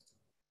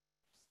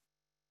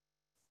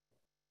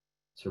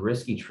 It's a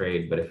risky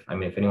trade, but if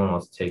anyone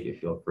wants to take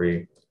it, feel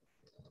free.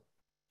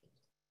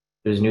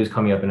 There's news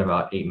coming up in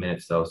about 8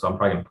 minutes though, so I'm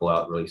probably gonna pull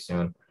out really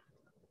soon.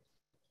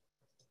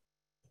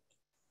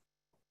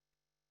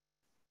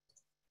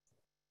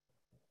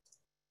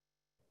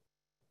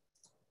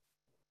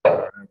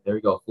 All right, there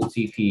we go, full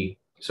TP.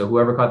 So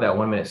whoever caught that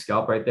 1 minute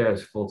scalp right there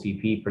is full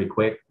TP pretty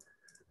quick.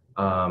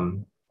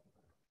 I'll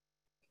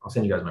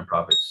send you guys my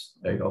profits.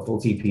 There you go, full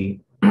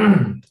TP.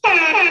 Whoever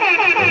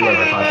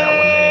caught that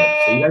 1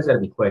 minute. So you guys gotta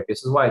be quick.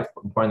 This is why it's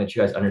important that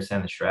you guys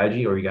understand the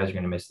strategy or you guys are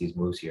gonna miss these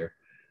moves here.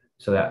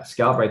 So that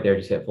scalp right there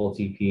just hit full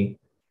TP.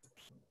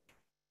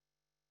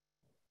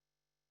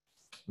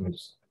 Let me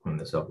just clean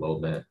this up a little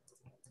bit.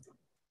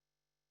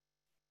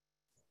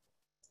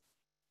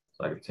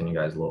 So I can send you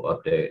guys a little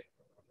update.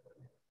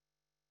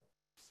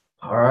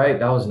 All right,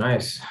 that was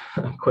nice.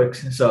 Quick.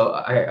 So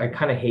I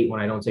kind of hate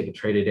when I don't take a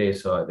trade a day.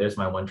 So there's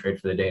my one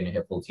trade for the day and it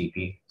hit full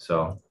TP.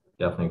 So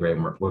definitely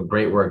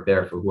great work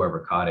there for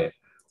whoever caught it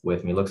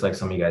with me. Looks like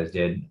some of you guys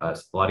did. A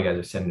lot of you guys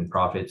are sending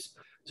profits.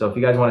 So if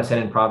you guys want to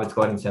send in profits,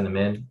 go ahead and send them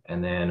in,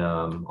 and then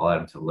I'll add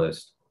them to the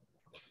list.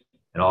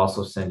 And I'll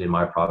also send in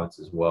my profits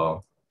as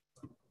well.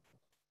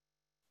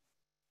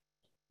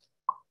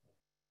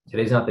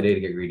 Today's not the day to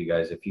get greedy,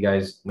 guys. If you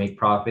guys make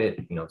profit,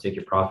 take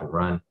your profit,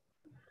 run.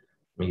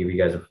 Let me give you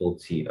guys a full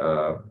you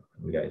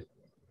guys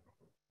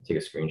take a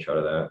screenshot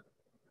of that.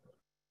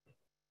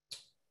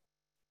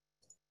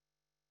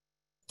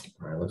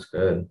 All right, looks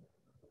good.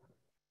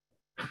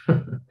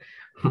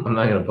 I'm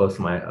not gonna post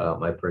my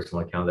my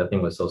personal account. That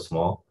thing was so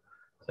small.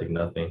 It's like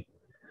nothing.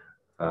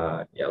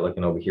 Yeah,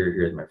 looking over here,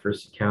 here's my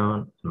first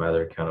account, and my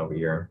other account over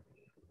here.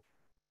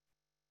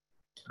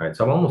 All right,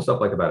 so I'm almost up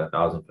like about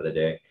 1,000 for the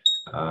day.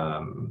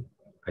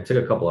 I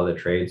took a couple other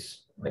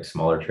trades, like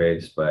smaller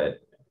trades,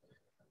 but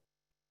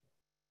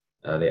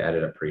they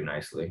added up pretty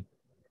nicely.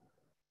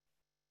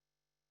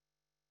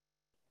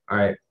 All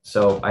right,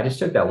 so I just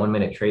took that 1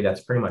 minute trade.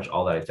 That's pretty much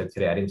all that I took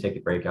today. I didn't take the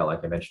breakout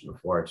like I mentioned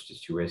before. It's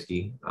just too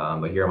risky.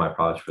 But here are my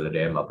profits for the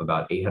day. I'm up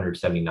about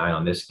 879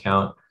 on this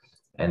account,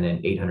 and then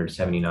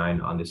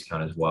 879 on this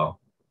account as well.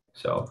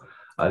 So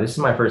this is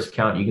my first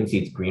account. You can see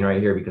it's green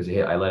right here because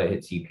I let it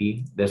hit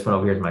CP. This one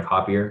over here is my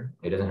copier.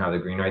 It doesn't have the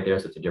green right there,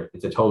 so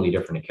it's a totally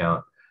different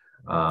account.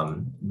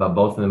 But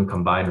both of them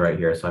combined right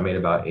here. So I made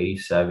about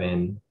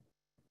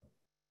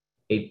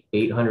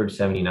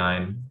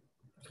 879,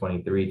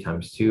 23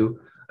 times 2.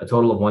 A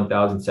total of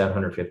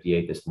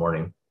 1,758 this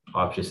morning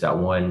off just that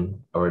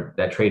one, or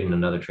that trade and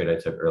another trade I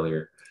took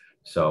earlier.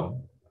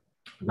 So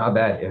not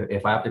bad.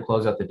 If I have to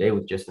close out the day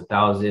with just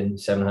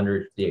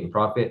 1,758 in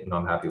profit,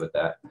 I'm happy with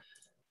that.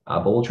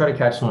 But we'll try to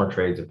catch some more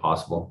trades if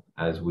possible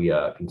as we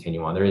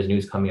continue on. There is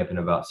news coming up in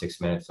about 6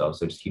 minutes though,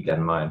 so just keep that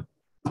in mind.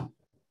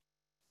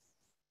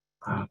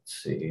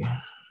 Let's see.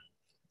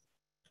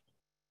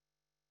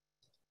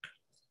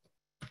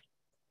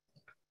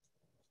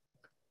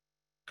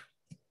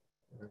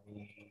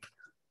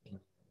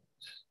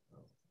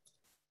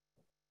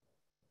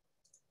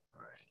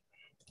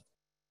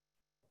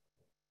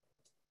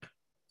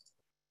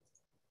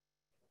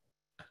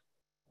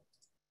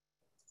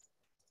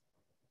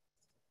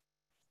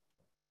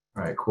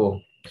 All right, cool.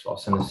 So I'll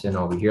send this in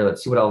over here.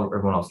 Let's see what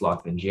everyone else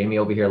locked in. Jamie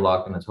over here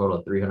locked in a total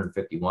of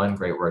 351.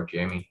 Great work,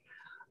 Jamie.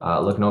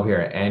 Looking over here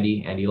at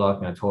Andy. Andy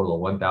locked in a total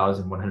of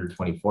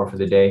 1,124 for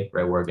the day.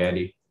 Great work,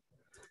 Andy.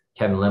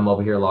 Kevin Lim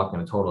over here locked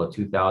in a total of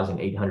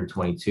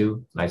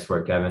 2,822. Nice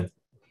work, Kevin.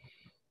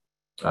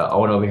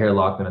 Owen over here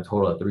locked in a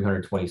total of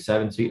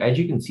 327. So as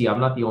you can see,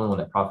 I'm not the only one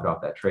that profited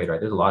off that trade, right?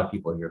 There's a lot of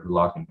people here who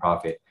locked in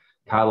profit.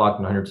 Kyle locked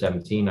in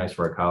 117. Nice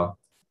work, Kyle.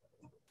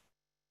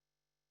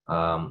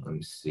 Let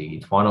me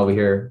see. Twan over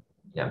here.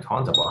 Yeah,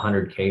 Twan's up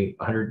 100K,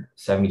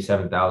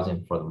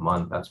 177,000 for the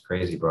month. That's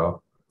crazy, bro.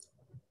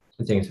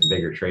 He's taking some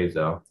bigger trades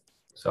though.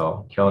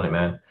 So killing it,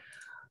 man.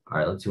 All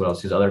right, let's see what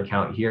else. His other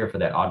account here for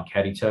that odd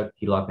cat he took,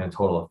 he locked in a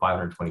total of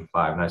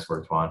 525. Nice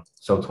work, Twan.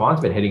 So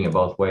Twan's been hitting it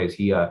both ways.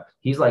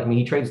 He's like me.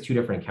 He trades 2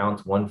 different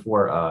accounts, one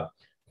for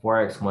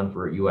FOREX, one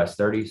for US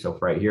 30. So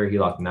for right here, he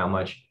locked in that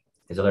much.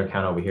 His other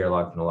account over here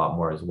locked in a lot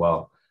more as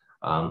well.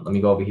 Let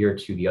me go over here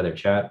to the other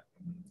chat.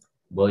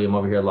 William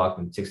over here locked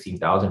in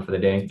 16,000 for the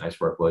day. Nice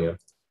work, William.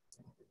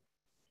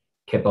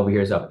 Kip over here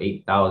is up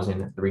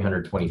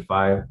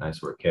 8,325. Nice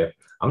work, Kip.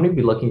 I'm going to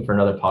be looking for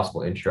another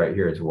possible entry right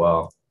here as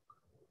well.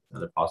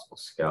 Another possible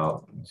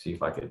scalp. Let me see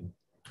if I could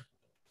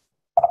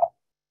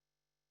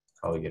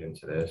probably get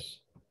into this.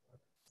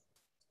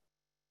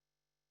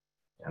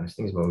 Yeah, this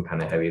thing's moving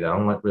kind of heavy. I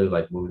don't really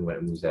like moving when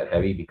it moves that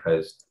heavy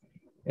because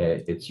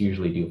it's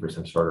usually due for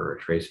some sort of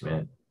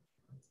retracement.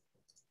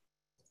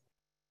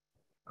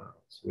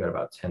 So we got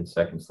about 10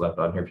 seconds left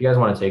on here. If you guys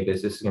want to take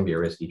this, this is going to be a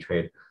risky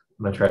trade.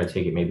 I'm going to try to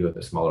take it maybe with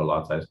a smaller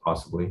lot size,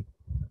 possibly.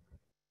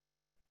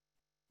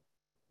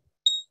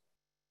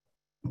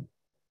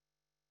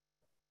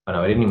 Oh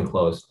no, it didn't even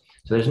close.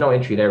 So there's no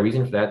entry there.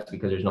 Reason for that is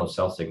because there's no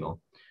sell signal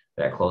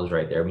that closed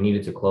right there. We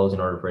needed to close in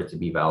order for it to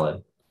be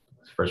valid.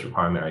 It's the first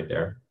requirement right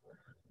there.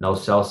 No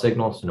sell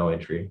signal, so no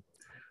entry.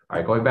 All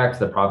right, going back to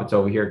the profits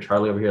over here.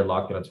 Charlie over here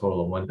locked in a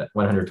total of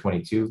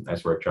 122.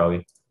 Nice work,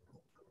 Charlie.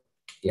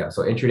 Yeah,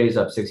 so intraday's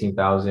up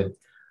 16,000.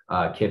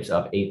 Kip's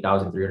up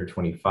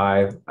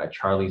 8,325.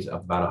 Charlie's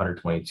up about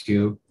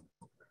 122.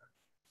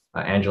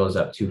 Angela's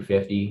up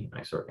 250.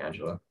 Nice work,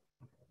 Angela.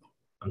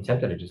 I'm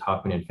tempted to just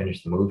hop in and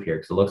finish the move here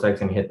because it looks like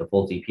it's going to hit the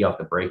full TP off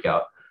the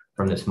breakout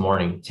from this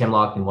morning. Tim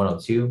locked in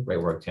 102.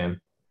 Great work,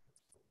 Tim.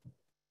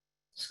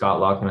 Scott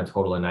locked in a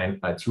total of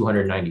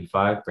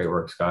 295. Great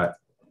work, Scott.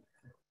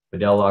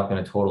 Fidel locked in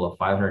a total of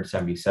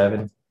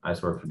 577.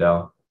 Nice work,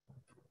 Fidel.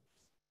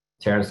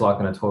 Terrence locked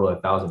in a total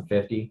of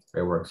 1,050.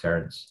 Great work,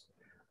 Terrence.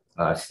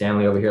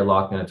 Stanley over here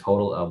locked in a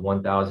total of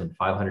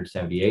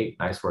 1,578.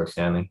 Nice work,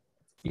 Stanley.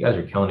 You guys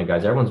are killing it,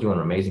 guys. Everyone's doing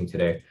amazing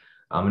today.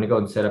 I'm going to go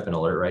and set up an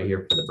alert right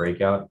here for the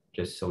breakout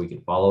just so we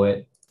can follow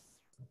it.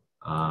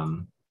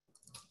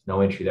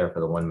 No entry there for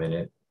the 1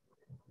 minute.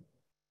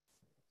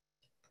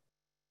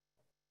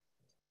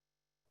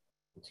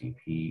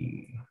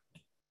 TP.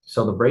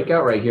 So the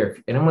breakout right here,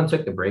 if anyone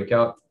took the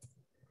breakout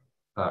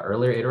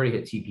earlier, it already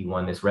hit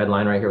TP1. This red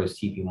line right here was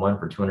TP1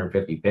 for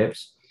 250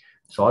 pips.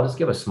 So I'll just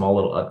give a small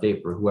little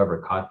update for whoever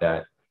caught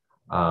that.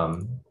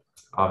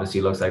 Obviously,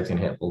 it looks like it's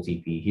going to hit full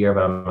TP here,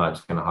 but I'm not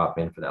just going to hop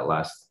in for that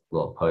last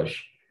little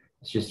push.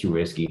 It's just too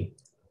risky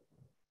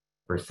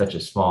for such a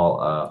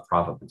small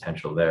profit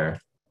potential there.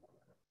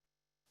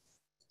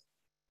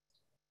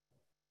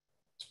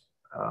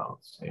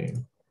 Let's see.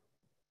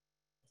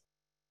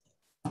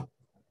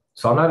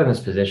 So I'm not in this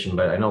position,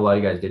 but I know a lot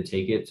of you guys did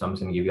take it. So I'm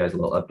just going to give you guys a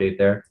little update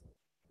there.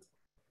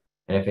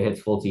 And if it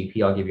hits full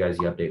TP, I'll give you guys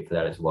the update for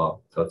that as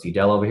well. So it's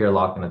Dell over here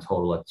locked in a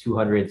total of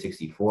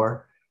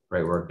 264.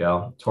 Great work,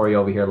 Dell. Tori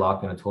over here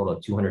locked in a total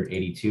of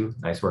 282.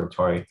 Nice work,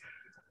 Tori.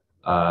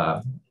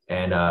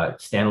 And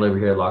Stanley over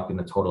here locked in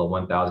a total of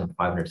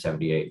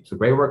 1,578. So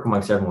great work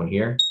amongst everyone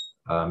here.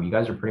 You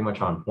guys are pretty much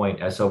on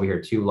point. S over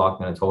here too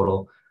locked in a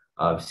total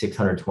of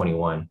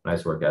 621.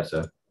 Nice work,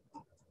 Essa.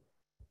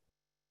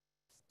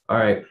 All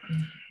right.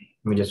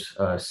 Let me just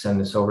send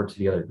this over to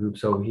the other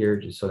groups over here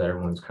just so that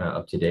everyone's kind of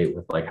up to date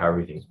with like how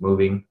everything's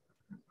moving.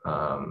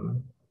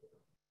 So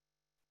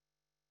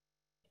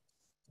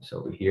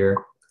over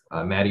here,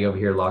 Maddie over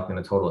here locked in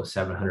a total of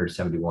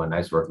 771.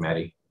 Nice work,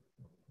 Maddie.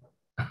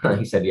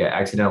 He said, yeah,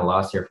 accidental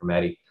loss here for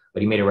Maddie,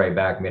 but he made it right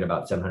back, made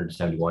about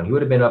 771. He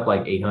would have been up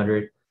like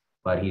 800,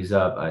 but he's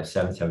up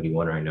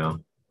 771 right now.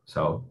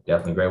 So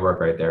definitely great work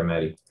right there,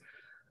 Maddie.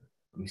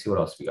 Let me see what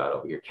else we got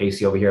over here.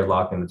 Casey over here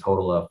locked in a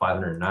total of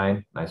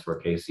 509. Nice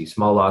work, Casey.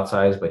 Small lot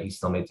size, but he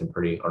still made some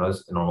pretty, oh no,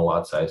 it's a normal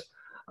lot size.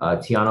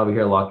 Tiana over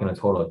here locked in a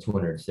total of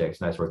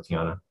 206. Nice work,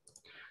 Tiana.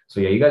 So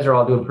yeah, you guys are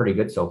all doing pretty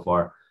good so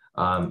far.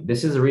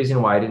 This is the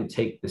reason why I didn't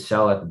take the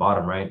sell at the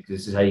bottom, right? Because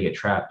this is how you get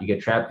trapped. You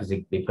get trapped because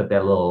they put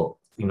that little,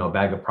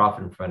 bag of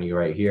profit in front of you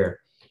right here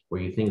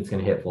where you think it's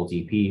going to hit full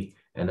TP.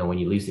 And then when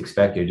you least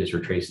expect it, it just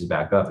retraces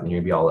back up and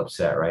you're going to be all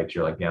upset, right? Because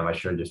you're like, damn, I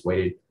should have just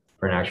waited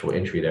for an actual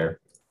entry there.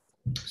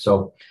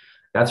 So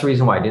that's the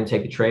reason why I didn't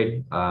take the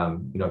trade.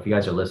 If you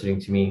guys are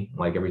listening to me,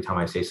 like every time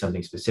I say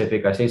something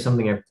specific, I say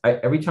something,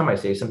 every time I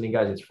say something,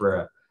 guys, it's for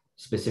a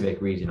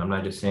specific reason. I'm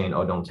not just saying,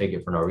 oh, don't take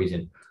it for no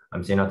reason.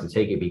 I'm saying not to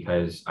take it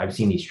because I've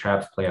seen these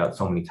traps play out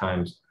so many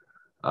times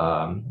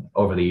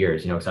over the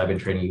years, because I've been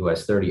trading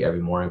US 30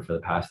 every morning for the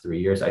past 3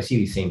 years. I see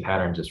these same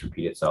patterns just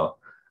repeat itself.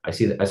 I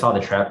saw the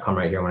trap come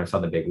right here when I saw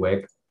the big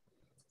wick,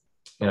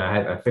 and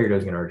I figured it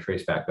was going to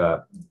retrace back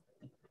up.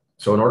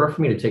 So in order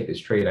for me to take this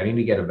trade, I need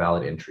to get a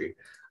valid entry.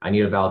 I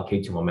need a valid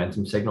K2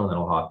 momentum signal, and then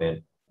I'll hop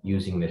in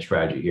using this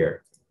strategy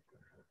here.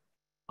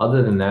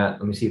 Other than that,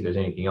 let me see if there's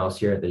anything else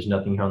here. There's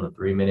nothing here on the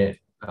 3 minute.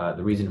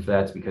 The reason for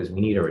that is because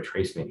we need a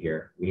retracement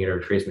here. We need a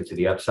retracement to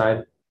the upside,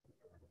 and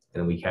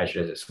then we catch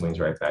it as it swings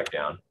right back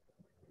down.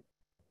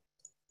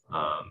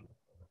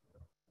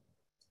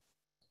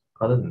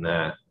 Other than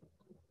that,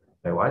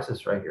 wait, why is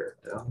this right here?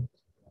 Let me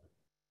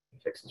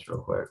fix this real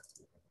quick.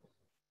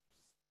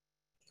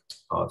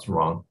 Oh, it's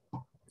wrong.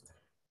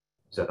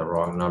 Is that the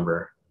wrong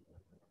number?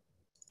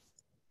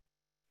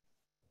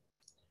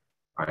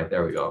 All right,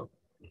 there we go.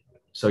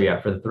 So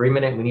yeah, for the 3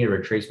 minute, we need a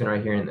retracement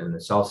right here, and then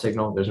the sell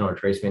signal. There's no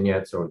retracement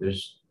yet, so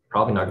there's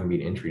probably not going to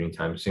be an entry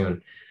anytime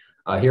soon.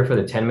 Here for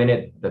the 10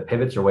 minute, the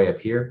pivots are way up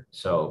here,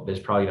 so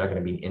there's probably not going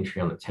to be an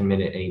entry on the 10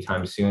 minute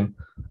anytime soon.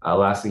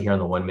 Lastly, here on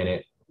the 1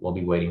 minute, we'll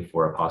be waiting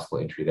for a possible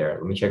entry there.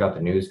 Let me check out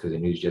the news because the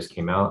news just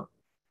came out.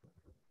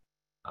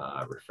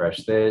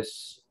 Refresh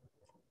this.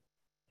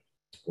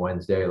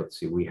 Wednesday, let's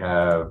see, we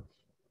have,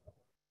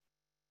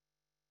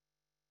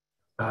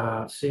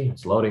 let's see,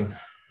 it's loading.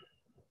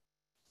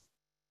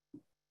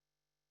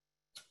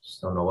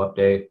 Still no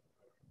update.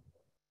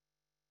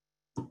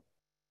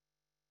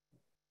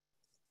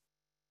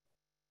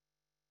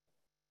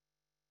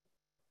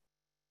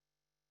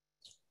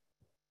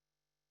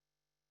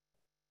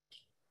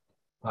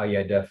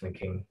 Yeah,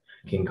 definitely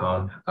King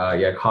Kong.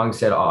 Yeah, Kong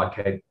said odd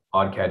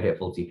cat hit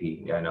full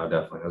TP. Yeah, no,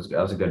 definitely.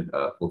 That was a good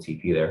full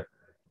TP there.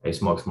 Hey,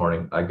 Smokes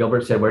morning.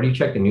 Gilbert said, where do you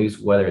check the news,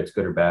 whether it's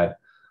good or bad?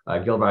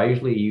 Gilbert, I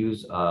usually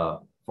use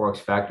Forex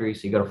Factory.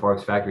 So you go to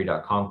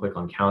forexfactory.com, click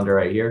on calendar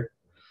right here,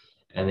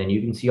 and then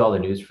you can see all the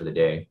news for the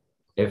day.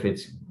 If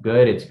it's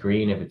good, it's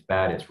green. If it's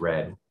bad, it's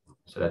red.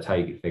 So that's how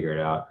you can figure it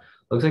out.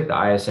 Looks like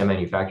the ISM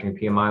manufacturing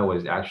PMI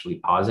was actually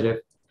positive.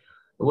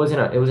 It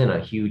wasn't a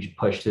huge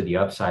push to the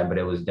upside, but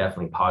it was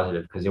definitely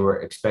positive because they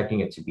were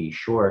expecting it to be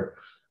short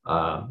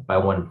by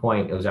 1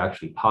 point. It was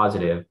actually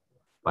positive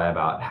by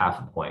about half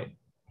a point.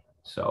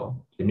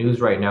 So the news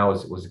right now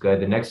was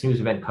good. The next news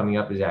event coming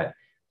up is at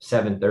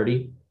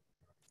 7:30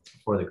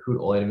 for the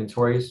crude oil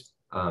inventories.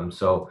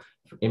 So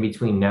in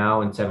between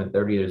now and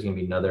 7:30, there's going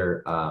to be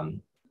another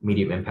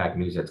medium impact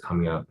news that's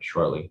coming up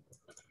shortly.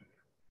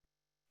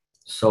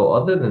 So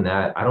other than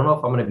that, I don't know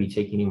if I'm going to be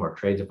taking any more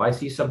trades. If I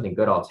see something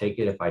good, I'll take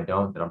it. If I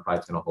don't, then I'm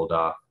probably going to hold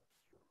off.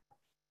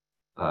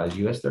 Is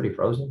US 30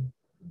 frozen?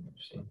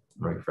 Let's see. I'm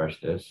gonna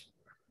refresh this.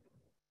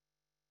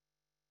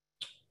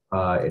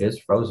 It is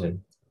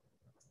frozen.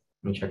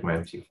 Let me check my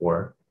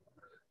MT4.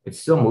 It's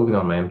still moving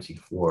on my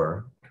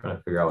MT4. I'm trying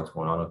to figure out what's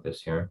going on with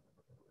this here.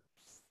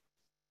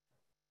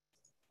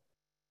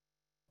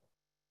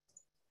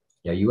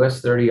 Yeah,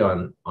 US 30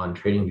 on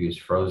TradingView is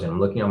frozen. I'm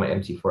looking at my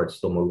MT4. It's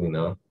still moving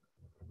though.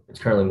 It's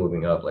currently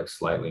moving up like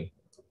slightly.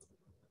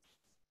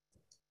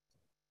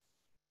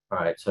 All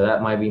right, so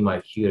that might be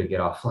my cue to get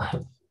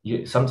offline.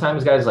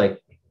 Sometimes, guys,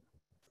 like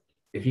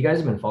if you guys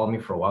have been following me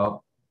for a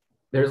while,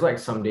 there's like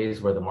some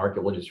days where the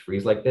market will just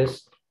freeze like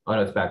this. Oh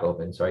no, it's back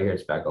open. So right here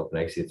it's back open.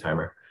 I see the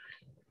timer.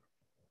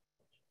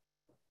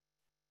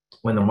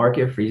 When the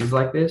market freezes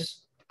like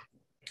this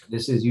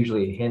is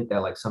usually a hint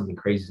that like something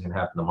crazy is gonna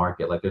happen in the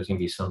market. Like there's gonna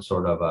be some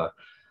sort of a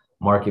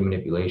market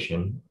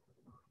manipulation.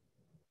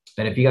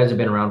 And if you guys have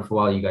been around for a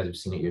while, you guys have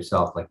seen it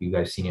yourself. Like you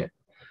guys seen it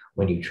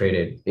when you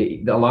traded.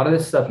 A lot of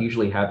this stuff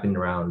usually happened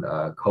around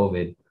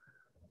COVID.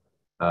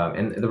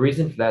 And the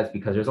reason for that is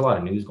because there's a lot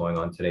of news going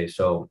on today.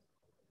 So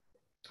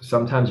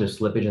sometimes there's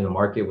slippage in the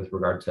market with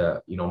regard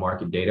to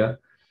market data,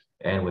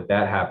 and with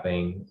that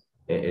happening,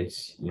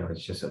 it's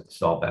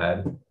all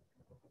bad.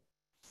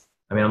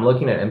 I mean, I'm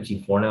looking at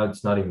MT4 now.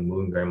 It's not even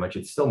moving very much.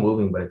 It's still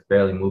moving, but it's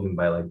barely moving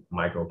by like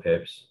micro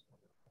pips.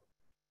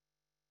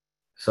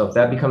 So if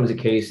that becomes the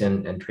case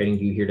and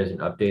TradingView here doesn't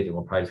update, then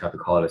we'll probably just have to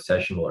call it a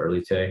session a little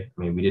early today.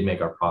 I mean, we did make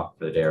our profit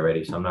for the day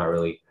already, so I'm not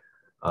really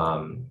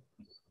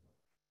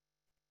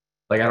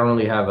like I don't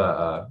really have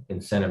a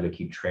incentive to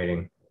keep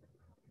trading,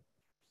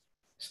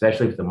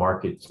 especially if the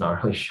market's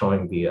not really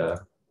showing the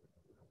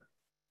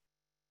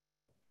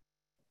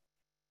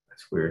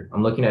that's weird.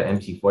 I'm looking at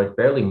MT4. It's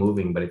barely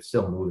moving, but it's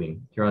still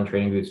moving. Here on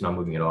TradingView, it's not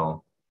moving at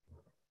all.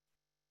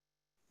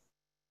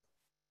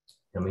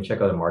 Let me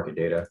check out the market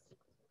data.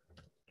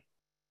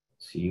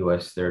 See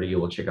US 30.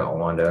 We'll check out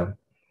Wanda.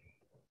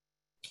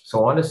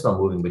 So Wanda's still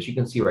moving, but you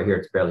can see right here,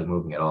 it's barely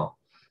moving at all.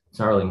 It's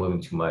not really moving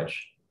too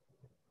much.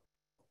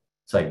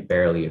 It's like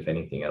barely, if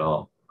anything, at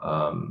all.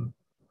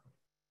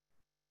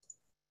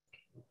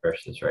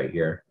 Refresh this right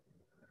here.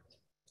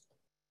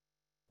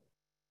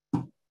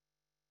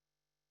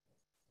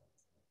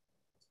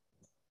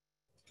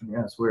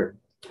 Yeah, it's weird.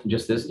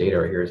 Just this data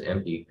right here is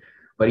empty.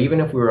 But even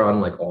if we were on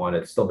like Wanda,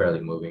 it's still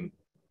barely moving.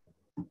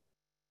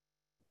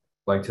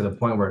 Like to the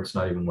point where it's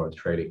not even worth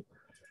trading.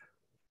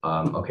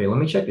 Okay, let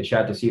me check the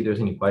chat to see if there's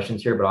any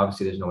questions here, but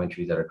obviously there's no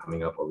entries that are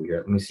coming up over here.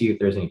 Let me see if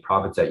there's any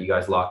profits that you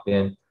guys locked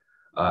in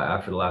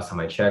after the last time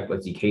I checked.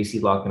 Let's see,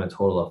 Casey locked in a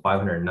total of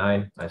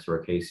 509. Nice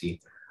work,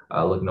 Casey.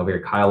 Looking over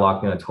here, Kyle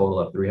locked in a total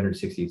of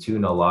 362,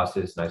 no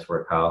losses. Nice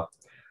work, Kyle.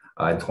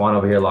 Tuan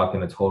over here locked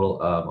in a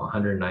total of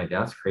 109.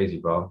 That's crazy,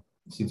 bro.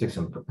 Seems like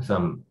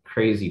some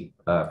crazy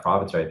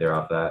profits right there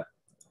off that.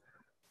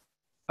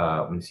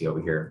 Let me see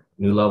over here.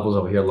 New levels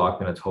over here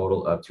locked in a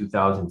total of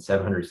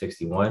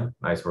 2,761.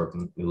 Nice work,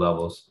 new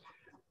levels.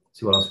 Let's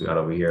see what else we got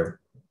over here.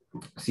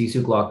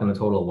 CSUK locked in a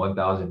total of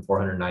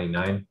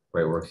 1,499.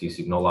 Great work,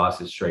 CSUK. No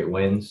losses, straight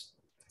wins.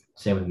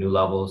 Same with new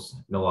levels,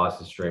 no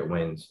losses, straight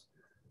wins.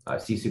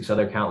 CSUK's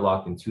other account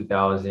locked in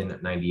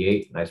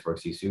 2,098. Nice work,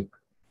 CSUK.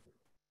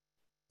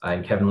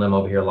 And Kevin Lim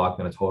over here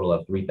locked in a total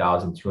of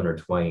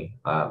 3,220.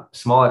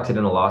 Small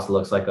accidental loss it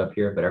looks like up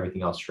here, but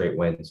everything else straight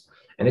wins.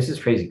 And this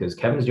is crazy because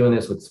Kevin's doing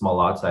this with small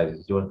lot sizes.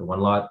 He's doing it for 1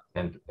 lot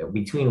and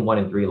between 1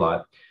 and 3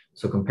 lot.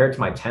 So compared to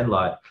my 10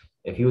 lot,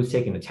 if he was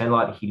taking a 10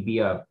 lot, he'd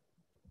be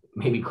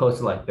maybe close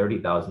to like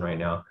 30,000 right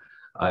now,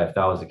 if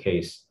that was the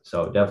case.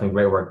 So definitely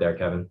great work there,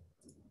 Kevin.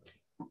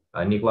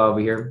 Nicola over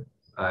here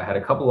had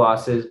a couple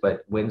losses,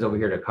 but wins over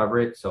here to cover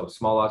it. So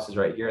small losses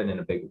right here, and then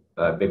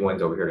a big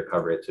wins over here to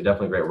cover it. So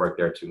definitely great work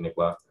there too,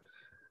 Nicola.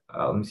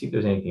 Let me see if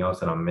there's anything else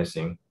that I'm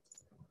missing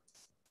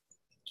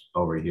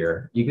over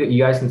here.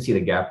 You guys can see the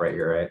gap right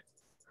here, right?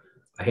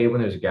 I hate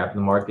when there's a gap in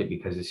the market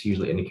because this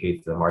usually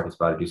indicates the market's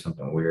about to do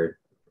something weird.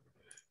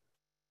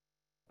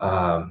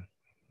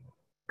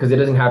 Because it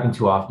doesn't happen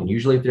too often.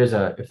 Usually if there's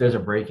a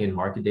break in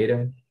market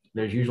data,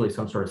 there's usually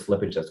some sort of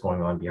slippage that's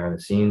going on behind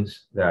the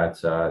scenes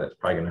that's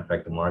probably going to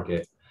affect the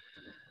market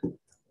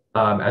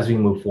as we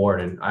move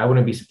forward. And I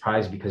wouldn't be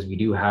surprised because we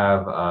do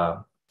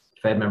have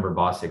Fed member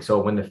Bostic. So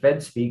when the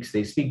Fed speaks,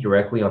 they speak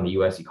directly on the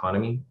U.S.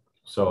 economy.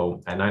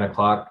 So at 9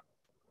 o'clock,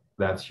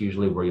 that's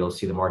usually where you'll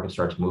see the market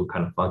start to move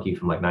kind of funky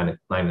from like 9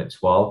 to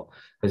 12,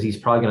 because he's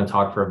probably going to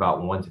talk for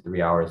about 1 to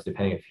 3 hours,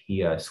 depending if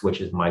he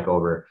switches mic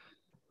over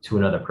to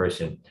another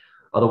person.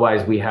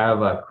 Otherwise, we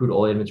have crude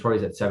oil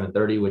inventories at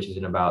 7:30, which is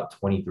in about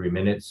 23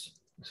 minutes.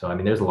 So, I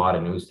mean, there's a lot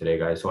of news today,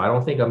 guys. So I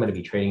don't think I'm going to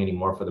be trading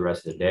anymore for the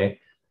rest of the day.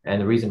 And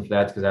the reason for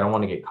that is because I don't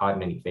want to get caught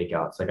in any fake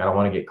outs. Like, I don't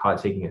want to get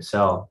caught taking a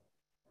sell.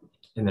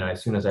 And then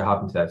as soon as I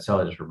hop into that sell,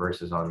 it just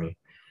reverses on me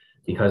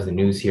because the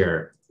news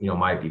here,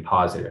 might be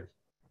positive.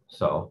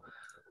 So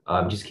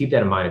just keep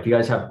that in mind. If you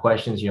guys have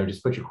questions,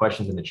 just put your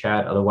questions in the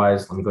chat.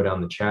 Otherwise, let me go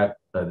down the chat,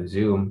 the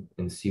Zoom,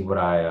 and see what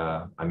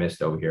I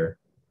missed over here.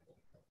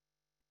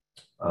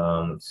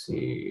 Let's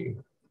see.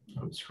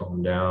 I'm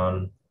scrolling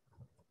down.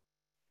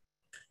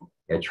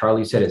 Yeah,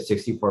 Charlie said it's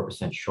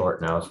 64%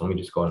 short now. So let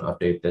me just go and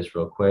update this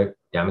real quick.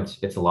 Damn,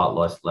 it's a lot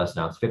less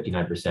now. It's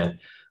 59%.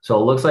 So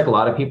it looks like a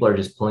lot of people are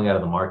just pulling out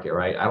of the market,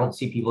 right? I don't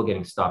see people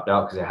getting stopped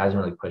out because it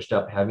hasn't really pushed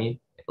up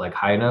heavy, like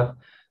high enough.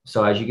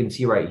 So as you can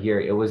see right here,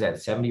 it was at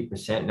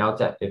 70%. Now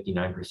it's at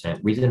 59%.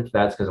 Reason for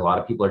that is because a lot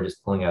of people are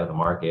just pulling out of the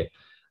market.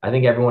 I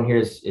think everyone here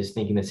is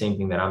thinking the same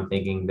thing that I'm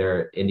thinking.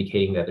 They're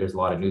indicating that there's a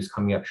lot of news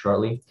coming up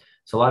shortly.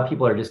 So a lot of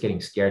people are just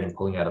getting scared and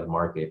pulling out of the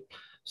market.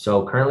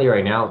 So currently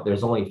right now,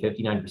 there's only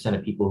 59%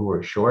 of people who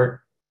are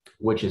short,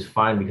 which is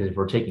fine because if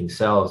we're taking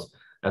sells,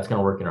 that's going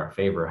to work in our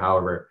favor.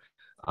 However,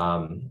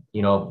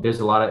 there's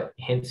a lot of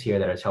hints here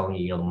that are telling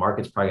you, the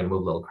market's probably going to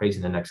move a little crazy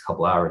in the next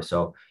couple hours.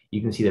 So you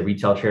can see that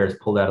retail shares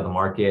pulled out of the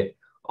market.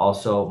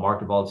 Also,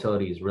 market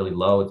volatility is really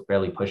low. It's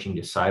barely pushing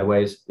just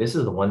sideways. This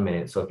is the 1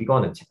 minute. So if you go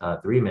on the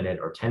 3 minute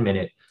or 10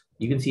 minute,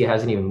 you can see it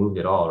hasn't even moved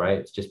at all, right?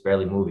 It's just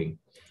barely moving.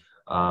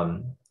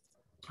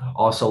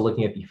 Also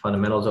looking at the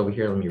fundamentals over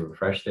here, let me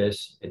refresh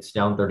this. It's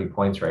down 30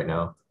 points right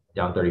now,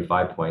 down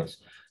 35 points.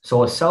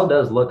 So a sell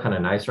does look kind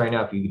of nice right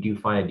now if you do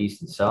find a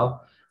decent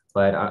sell,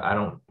 but I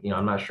don't,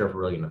 I'm not sure if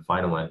we're really going to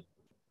find one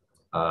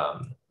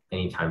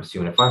anytime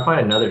soon. If I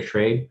find another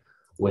trade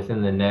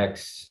within the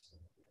next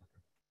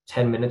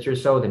 10 minutes or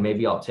so, then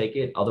maybe I'll take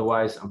it.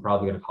 Otherwise, I'm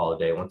probably going to call it a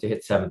day. Once it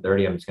hits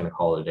 7:30, I'm just going to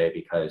call it a day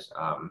because,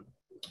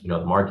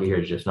 the market here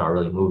is just not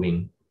really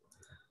moving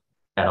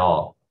at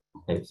all.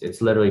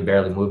 It's literally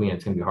barely moving.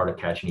 It's going to be hard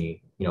to catch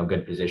any,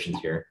 good positions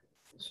here.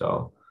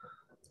 So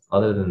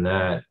other than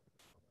that,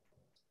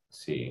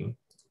 let's see.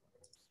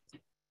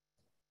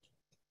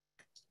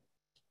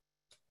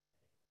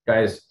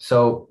 Guys,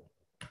 so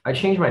I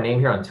changed my name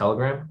here on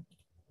Telegram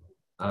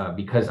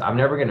because I'm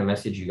never going to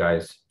message you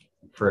guys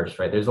first,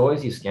 right? There's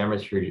always these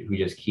scammers who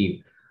just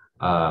keep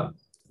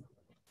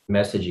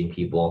messaging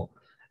people.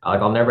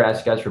 Like, I'll never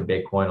ask you guys for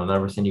Bitcoin. I'll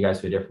never send you guys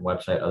to a different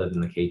website other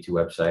than the K²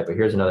 website. But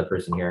here's another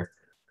person here.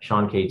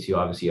 Shawn K²,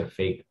 obviously a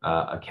fake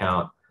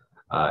account,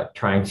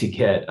 trying to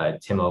get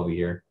Tim over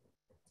here.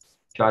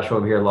 Joshua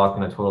over here locked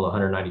in a total of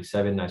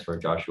 197. Nice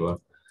work, Joshua.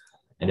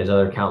 And his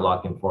other account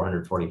locked in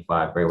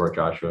 445. Great work,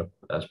 Joshua.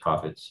 That's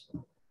profits.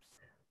 All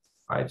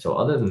right. So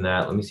other than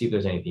that, let me see if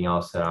there's anything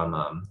else that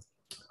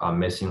I'm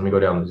missing. Let me go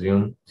down the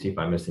Zoom, see if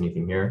I missed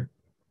anything here.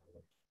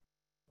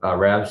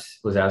 Ravs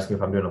was asking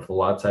if I'm doing a full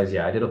lot size.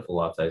 Yeah, I did a full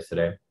lot size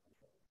today.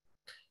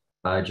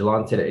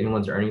 Jalon said,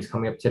 anyone's earnings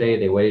coming up today?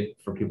 They waited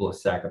for people to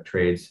stack up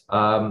trades.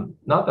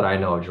 Not that I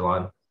know of,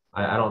 Jalon.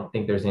 I don't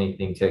think there's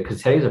anything to, because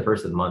today's the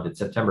first of the month. It's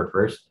September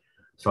 1st.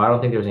 So I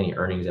don't think there's any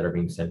earnings that are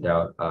being sent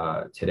out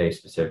today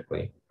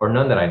specifically, or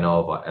none that I know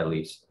of at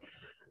least.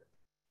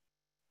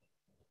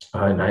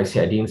 Nice.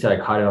 Yeah, Dean said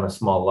I caught it on a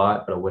small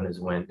lot, but a win is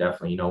a win.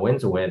 Definitely,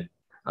 win's a win.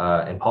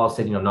 And Paul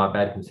said, not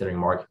bad considering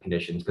market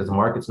conditions because the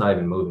market's not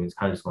even moving. It's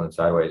kind of just going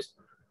sideways.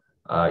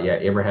 Yeah,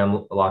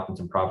 Abraham locked in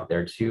some profit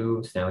there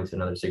too. Stanley said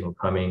another signal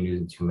coming,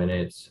 news in 2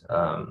 minutes.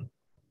 All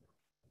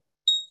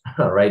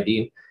right,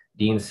 Dean.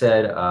 Dean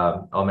said,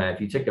 oh man,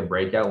 if you took a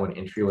breakout when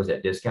entry was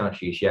at discount,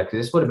 sheesh, yeah, because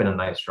this would have been a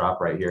nice drop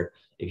right here.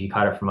 If you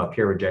caught it from up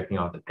here, rejecting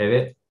off the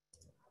pivot,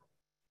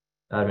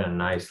 that would have been a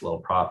nice little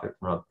profit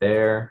from up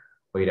there.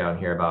 Way down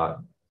here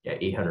about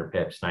 800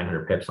 pips,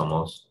 900 pips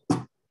almost.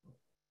 That'd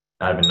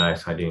have been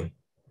nice, huh, Dean?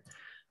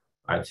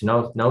 All right,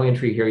 so no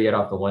entry here yet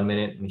off the 1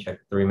 minute. Let me check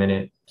the 3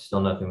 minute.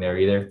 Still nothing there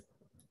either.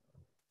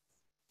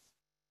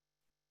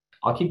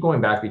 I'll keep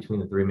going back between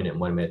the 3 minute and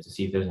 1 minute to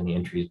see if there's any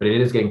entries, but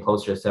it is getting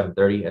closer to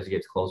 7:30 as it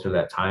gets closer to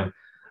that time,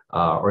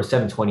 or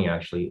 7:20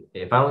 actually.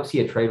 If I don't see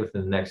a trade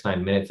within the next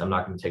 9 minutes, I'm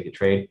not going to take a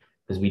trade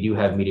because we do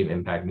have medium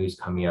impact news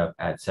coming up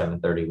at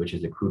 7:30, which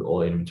is the crude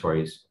oil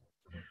inventories.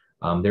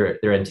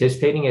 They're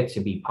anticipating it to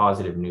be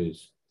positive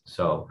news.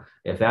 So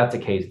if that's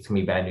the case, it's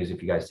going to be bad news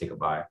if you guys take a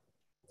buy.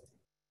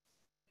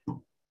 Let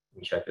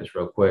me check this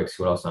real quick,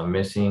 see what else I'm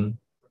missing.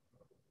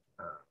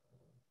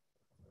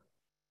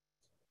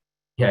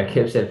 Yeah,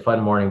 Kip said fun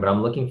morning, but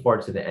I'm looking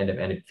forward to the end of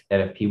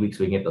NFP week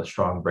so we can get those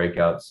strong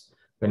breakouts.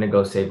 I'm going to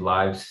go save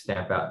lives,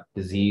 stamp out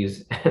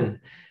disease, and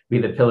be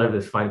the pillar of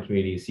this fine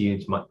community. See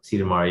you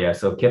tomorrow. Yeah.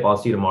 So Kip, I'll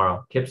see you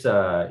tomorrow. Kip's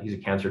he's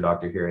a cancer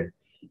doctor here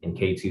in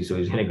K2, so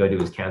he's gonna go do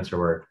his cancer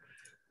work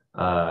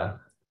and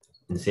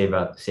save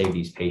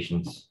these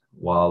patients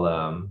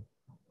while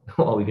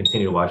while we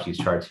continue to watch these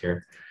charts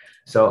here.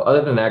 So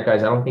other than that,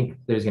 guys, I don't think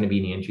there's going to be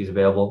any entries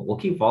available. We'll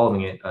keep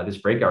following it. This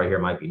breakout right here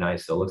might be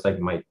nice. So it looks like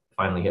it might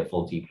finally hit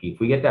full TP. If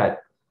we get that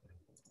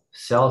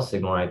sell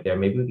signal right there,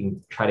 maybe we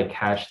can try to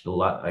catch the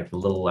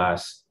little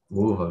last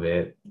move of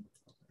it.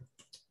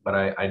 But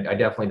I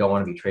definitely don't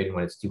want to be trading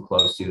when it's too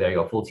close to. There you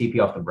go, full TP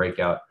off the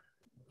breakout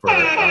for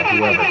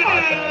whoever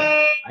caught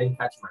that. I didn't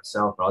catch it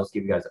myself, but I'll just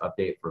give you guys an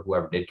update for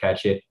whoever did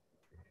catch it,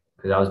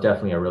 because that was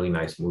definitely a really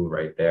nice move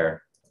right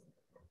there.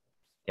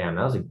 Damn,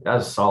 that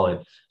was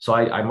solid. So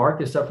I marked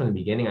this up from the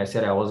beginning. I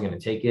said I wasn't going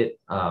to take it.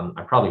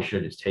 I probably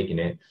should have just taken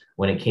it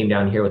when it came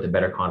down here with a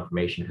better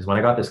confirmation, because when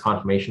I got this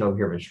confirmation over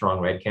here of a strong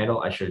red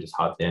candle, I should have just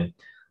hopped in.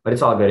 But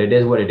it's all good. It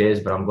is what it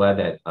is. But I'm glad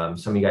that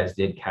some of you guys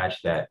did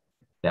catch that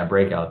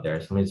breakout there.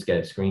 So let me just get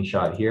a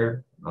screenshot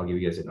here. I'll give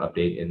you guys an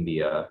update in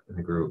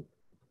the group.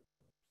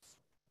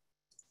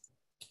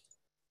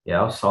 Yeah,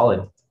 that was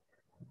solid.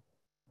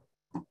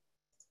 All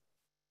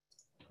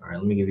right,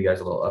 let me give you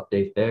guys a little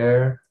update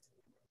there.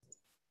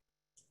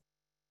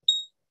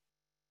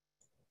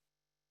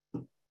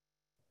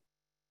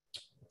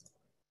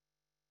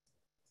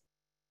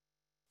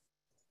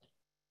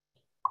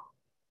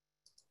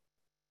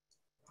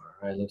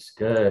 All right, looks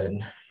good.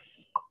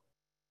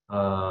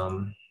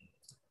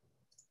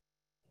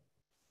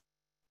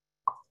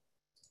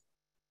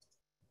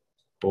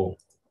 Cool.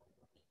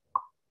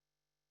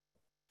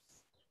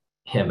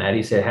 Yeah,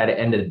 Maddie said had to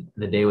end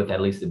the day with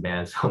at least a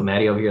band. So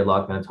Maddie over here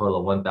locked in a total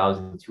of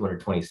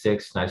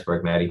 1,226. Nice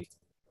work, Maddie.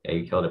 Yeah,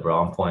 you killed it, bro.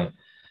 On point.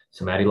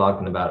 So Maddie locked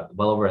in about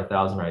well over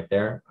 1,000 right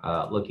there.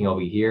 Looking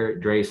over here,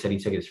 Dre said he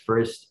took his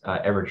first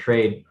ever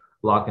trade,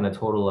 locked in a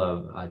total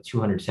of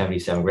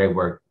 277. Great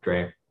work,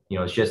 Dre. You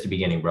know, it's just the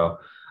beginning, bro.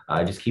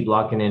 Just keep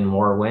locking in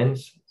more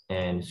wins,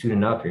 and soon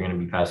enough, you're going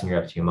to be passing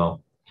your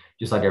FTMO,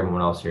 just like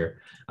everyone else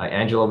here.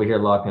 Angela over here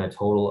locked in a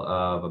total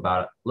of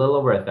about a little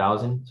over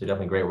 1,000. So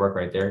definitely great work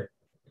right there.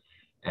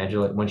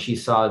 Angela, when she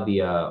saw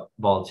the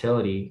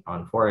volatility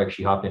on Forex,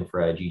 she hopped in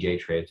for a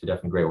GJ trade. So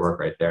definitely great work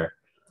right there.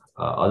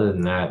 Other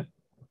than that,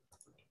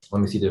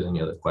 let me see if there's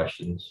any other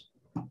questions.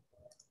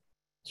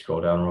 Scroll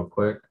down real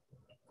quick.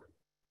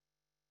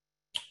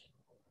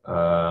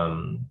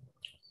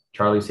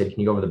 Charlie said, can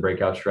you go over the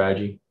breakout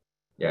strategy?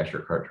 Yeah,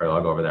 sure, Charlie.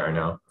 I'll go over that right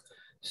now.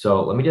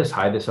 So let me just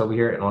hide this over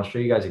here, and I'll show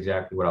you guys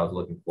exactly what I was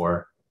looking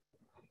for.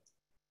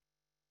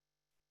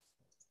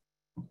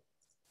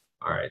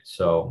 All right,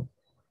 so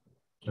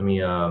let me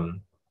now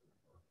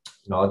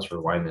let's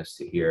rewind this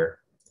to here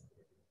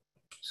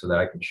so that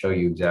I can show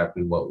you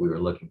exactly what we were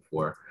looking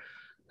for.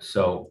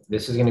 So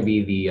this is going to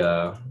be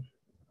the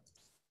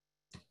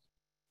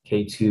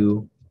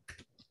K2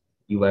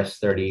 US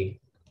 30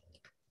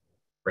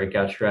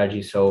 breakout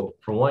strategy. So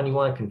for one, you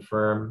want to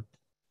confirm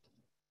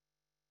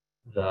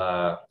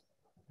the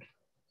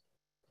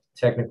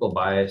technical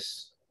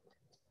bias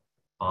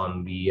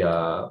on the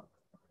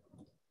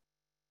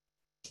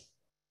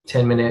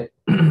 10-minute,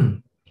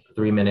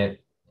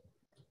 3-minute,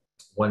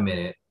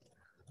 1-minute,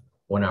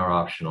 1-hour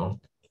optional.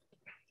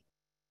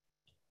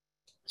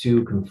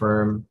 To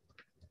confirm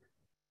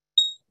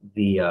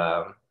the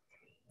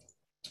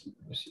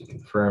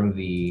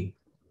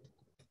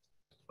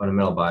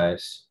fundamental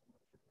bias.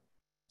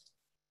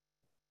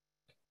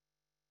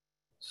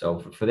 So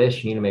for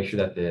this, you need to make sure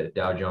that the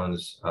Dow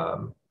Jones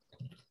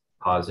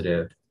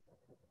positive,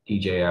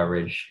 DJ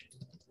average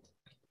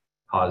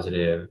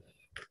positive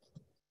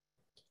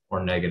or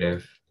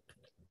negative.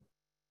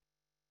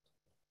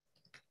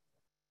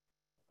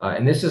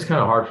 And this is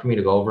kind of hard for me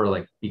to go over,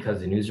 like,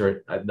 because the news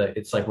are,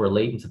 it's like we're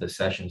late into the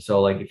session.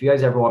 So like, if you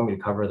guys ever want me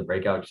to cover the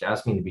breakout, just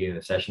ask me in the beginning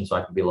of the session so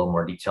I can be a little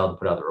more detailed and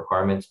put out the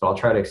requirements, but I'll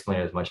try to explain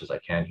it as much as I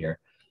can here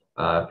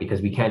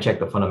because we can't check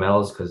the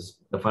fundamentals because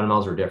the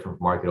fundamentals are different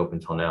from market open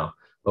until now.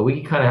 But we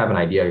can kind of have an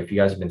idea if you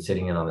guys have been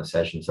sitting in on the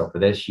session. So for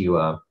this,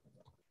 you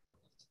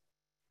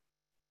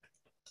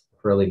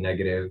early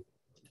negative,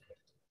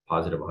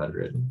 positive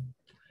 100,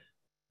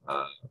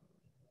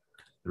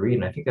 3,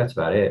 and I think that's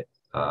about it.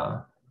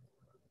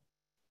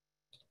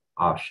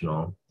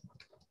 Optional,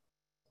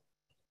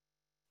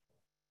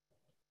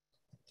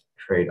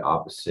 trade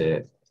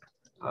opposite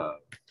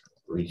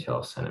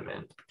retail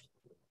sentiment.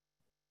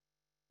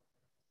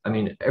 I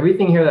mean,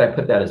 everything here that I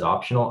put that is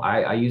optional.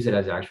 I use it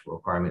as actual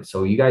requirement.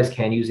 So you guys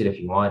can use it if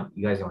you want.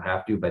 You guys don't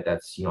have to, but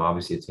that's, you know,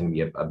 obviously it's going to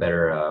be a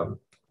better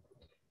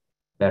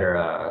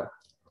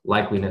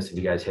likeliness of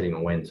you guys hitting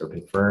a win. So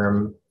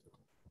confirm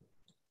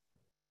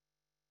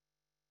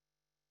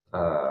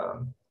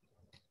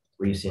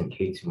recent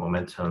K2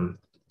 momentum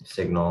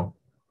signal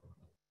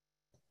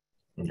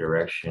in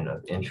direction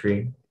of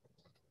entry.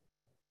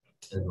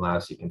 And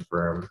lastly,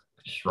 confirm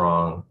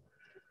strong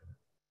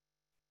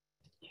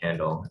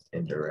candle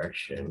in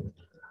direction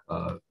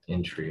of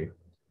entry.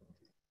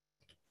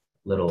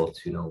 Little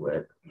to no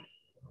wick.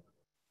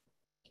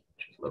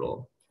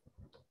 Little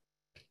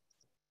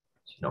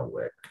to no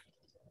wick.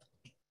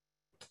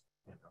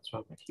 What's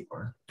wrong with my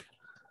keyboard?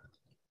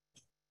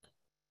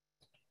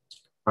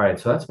 All right,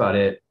 so that's about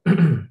it.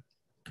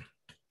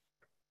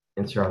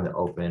 Enter on the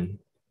open.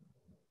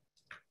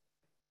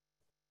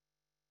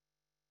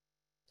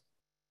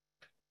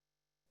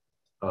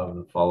 Of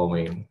the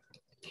following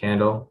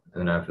candle,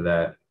 and then after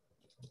that,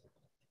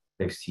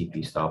 fixed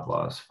TP stop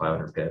loss,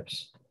 500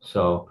 pips.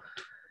 So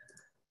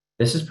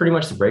this is pretty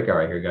much the breakout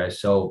right here, guys.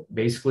 So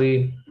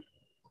basically,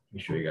 let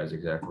me show you guys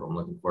exactly what I'm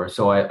looking for.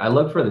 So I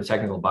look for the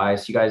technical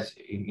bias. You guys,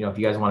 if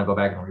you guys want to go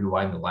back and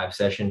rewind the live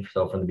session.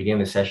 So from the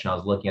beginning of the session, I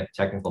was looking at the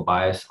technical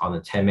bias on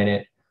the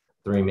 10-minute,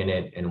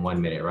 3-minute, and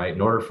 1-minute, right?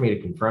 In order for me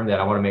to confirm that,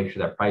 I want to make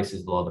sure that price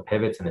is below the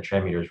pivots and the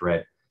trend meter is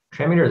red.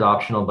 Trend meter is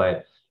optional,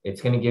 but it's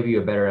going to give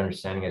you a better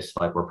understanding as to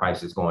like where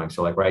price is going.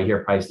 So like right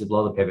here, price is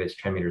below the pivots,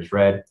 trend meter is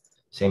red.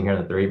 Same here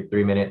on the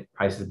 3-minute,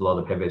 price is below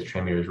the pivots,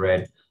 trend meter is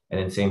red. And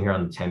then same here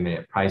on the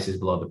 10-minute, price is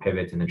below the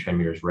pivots and the trend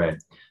meter is red.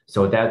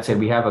 So with that said,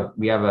 we have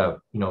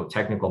a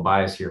technical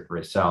bias here for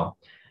a sell.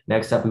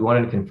 Next up, we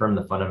wanted to confirm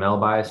the fundamental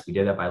bias. We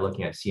did that by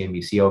looking at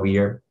CNBC over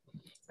here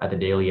at the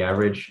daily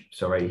average.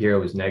 So right here, it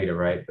was negative,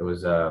 right? It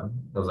was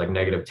like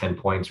negative 10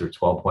 points or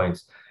 12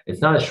 points.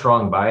 It's not a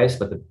strong bias,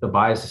 but the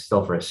bias is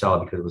still for a sell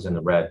because it was in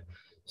the red.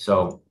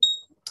 So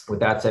with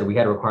that said, we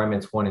had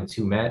requirements 1 and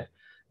 2 met.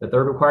 The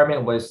third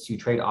requirement was to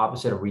trade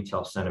opposite of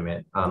retail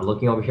sentiment.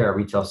 Looking over here at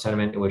retail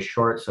sentiment, it was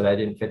short, so that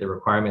didn't fit the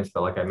requirements.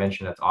 But like I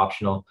mentioned, that's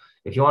optional.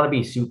 If you want to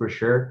be super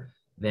sure,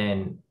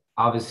 then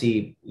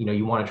obviously,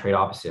 you want to trade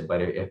opposite.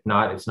 But if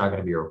not, it's not going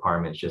to be a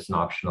requirement. It's just an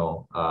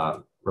optional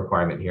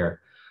requirement here.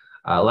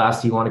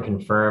 Lastly, you want to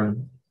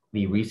confirm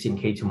the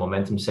recent K2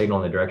 momentum signal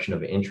in the direction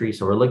of entry.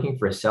 So we're looking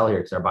for a sell here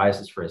because our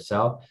bias is for a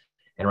sell.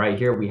 And right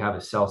here, we have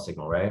a sell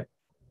signal, right?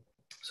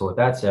 So with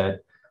that said,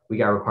 we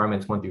got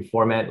requirements 1 through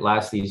 4 met.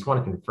 Lastly, you just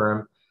want to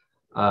confirm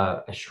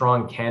a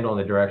strong candle in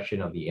the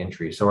direction of the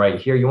entry. So right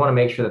here, you want to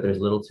make sure that there's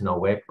little to no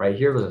wick. Right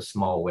here was a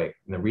small wick.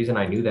 And the reason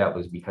I knew that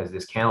was because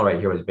this candle right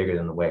here was bigger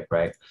than the wick,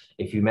 right?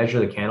 If you measure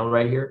the candle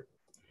right here,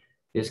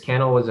 this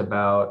candle was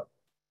about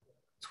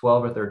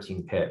 12 or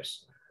 13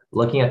 pips.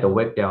 Looking at the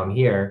wick down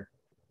here,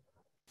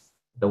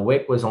 the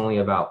wick was only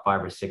about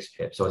 5 or 6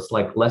 pips. So it's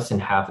like less than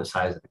half the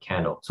size of the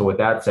candle. So with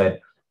that said,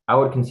 I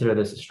would consider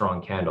this a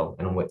strong candle.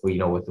 And with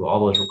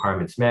all those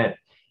requirements met,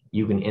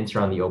 you can enter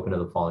on the open of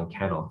the falling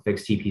candle.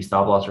 Fixed TP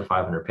stop loss for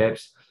 500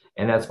 pips.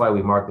 And that's why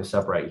we mark this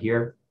up right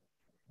here.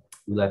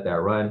 We let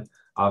that run.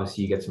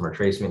 Obviously, you get some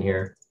retracement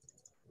here.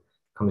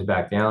 Comes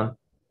back down.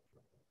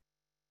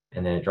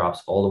 And then it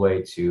drops all the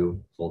way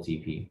to full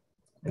TP.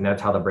 And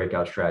that's how the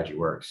breakout strategy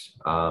works.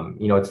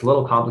 It's a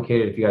little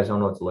complicated if you guys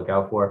don't know what to look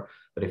out for.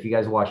 But if you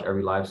guys watch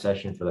every live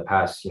session for the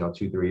past,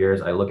 2-3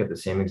 years, I look at the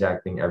same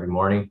exact thing every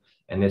morning.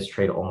 And this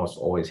trade almost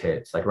always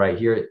hits. Like right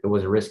here, it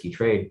was a risky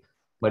trade,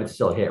 but it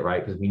still hit,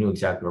 right? Because we knew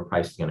exactly where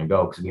price is going to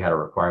go because we had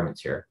our requirements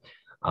here.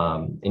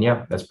 And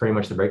yeah, that's pretty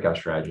much the breakout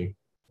strategy.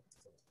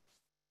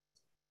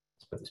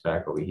 Let's put this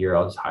back over here.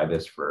 I'll just hide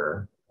this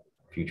for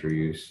future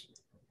use.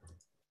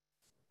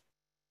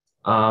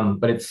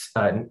 But it's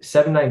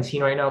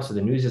 7:19 right now. So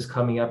the news is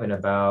coming up in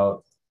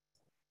about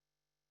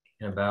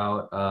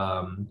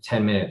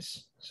 10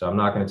 minutes. So I'm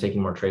not going to take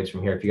any more trades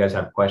from here. If you guys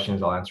have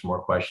questions, I'll answer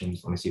more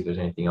questions. Let me see if there's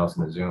anything else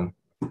in the Zoom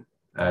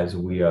as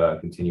we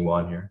continue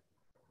on here.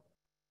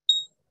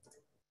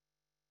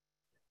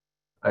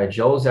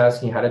 Joe's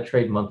asking how to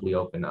trade monthly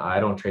open. I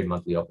don't trade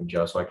monthly open,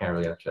 Joe, so I can't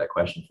really answer that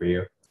question for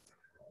you.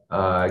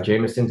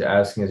 Jameson's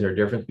asking, is there a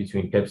difference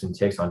between pips and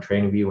ticks on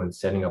TradingView when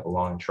setting up a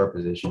long and short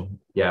position?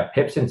 Yeah,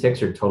 pips and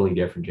ticks are totally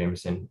different,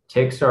 Jameson.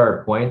 Ticks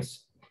are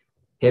points.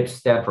 Pips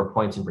stand for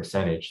points and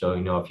percentage. So,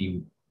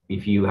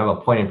 if you have a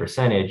point in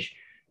percentage,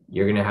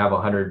 you're going to have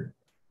 100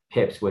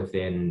 pips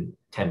within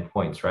 10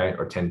 points, right?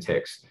 Or 10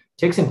 ticks.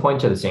 Ticks and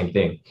points are the same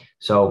thing.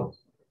 So,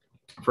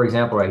 for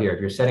example, right here,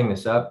 if you're setting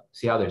this up,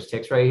 see how there's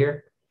ticks right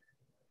here?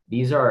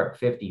 These are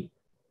 50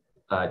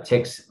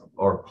 ticks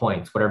or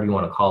points, whatever you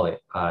want to call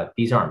it.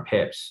 These aren't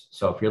pips.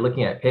 So if you're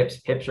looking at pips,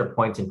 pips are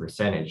points in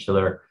percentage. So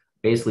they're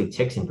basically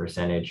ticks in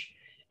percentage.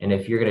 And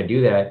if you're going to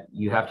do that,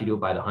 you have to do it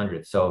by the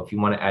hundredth. So if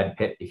you want to add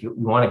pip, if you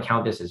want to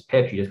count this as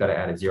pips, you just got to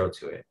add a 0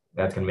 to it.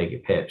 That's going to make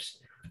it pips.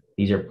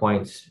 These are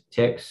points,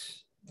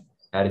 ticks,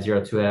 add a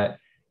 0 to that.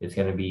 It's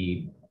going to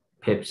be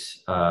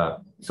pips.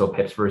 So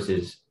pips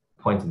versus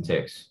points and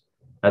ticks.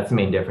 That's the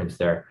main difference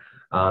there.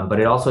 But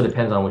it also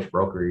depends on which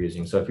broker you're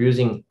using. So if you're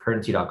using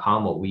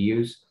currency.com, what we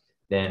use,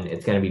 then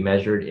it's going to be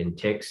measured in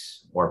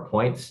ticks or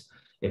points.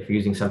 If you're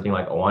using something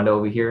like Oanda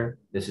over here,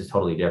 this is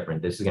totally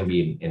different. This is going to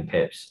be in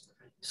pips.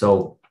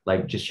 So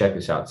just check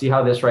this out. See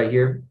how this right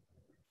here,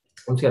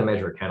 I'm just going to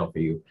measure a candle for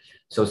you.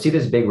 So see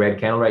this big red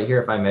candle right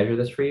here. If I measure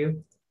this for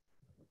you,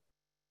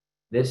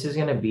 this is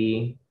going to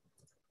be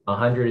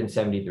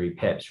 173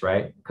 pips,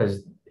 right?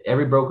 Because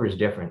every broker is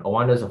different.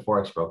 Oanda is a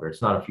Forex broker.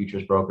 It's not a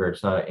futures broker.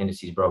 It's not an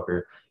indices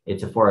broker.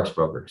 It's a Forex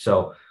broker.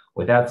 So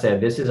with that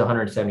said, this is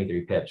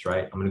 173 pips,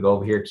 right? I'm going to go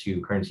over here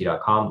to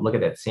currency.com. Look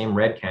at that same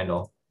red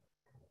candle.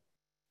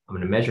 I'm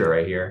going to measure it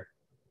right here.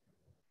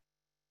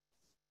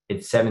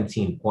 It's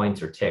 17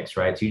 points or ticks,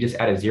 right? So you just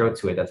add a 0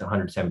 to it. That's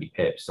 170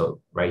 pips.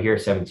 So right here,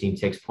 17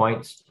 ticks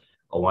points.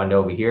 Awanda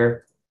over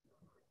here,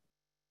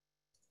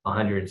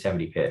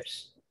 170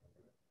 pips,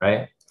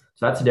 right?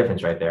 So that's the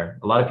difference right there.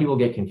 A lot of people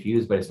get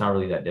confused, but it's not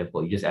really that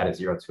difficult. You just add a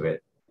 0 to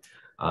it,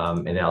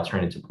 and then I'll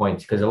turn it to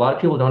points, because a lot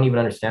of people don't even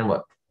understand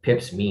what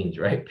pips means,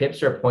 right?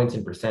 Pips are points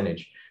in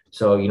percentage.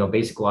 So,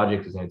 basic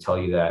logic is going to tell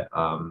you that,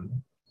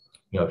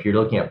 if you're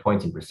looking at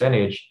points in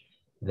percentage,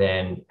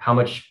 then how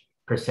much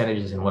percentage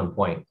is in 1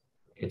 point?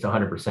 It's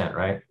 100%,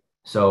 right?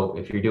 So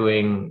if you're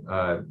doing,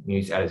 you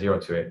just add a 0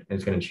 to it, and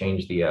it's going to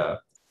change the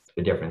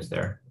difference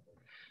there.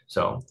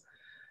 So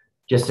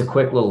just a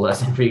quick little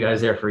lesson for you guys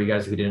there, for you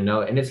guys who didn't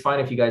know. And it's fine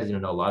if you guys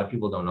didn't know. A lot of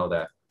people don't know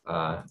that.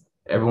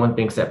 Everyone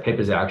thinks that PIP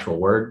is an actual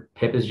word.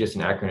 PIP is just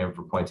an acronym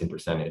for points in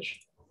percentage.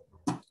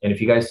 And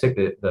if you guys took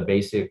the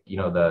basic,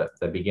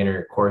 the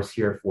beginner course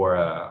here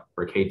for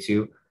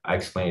K2, I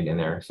explained in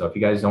there. So if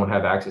you guys don't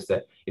have access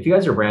to, if you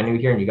guys are brand new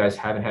here and you guys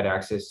haven't had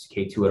access to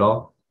K2 at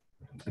all,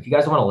 if you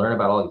guys want to learn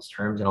about all these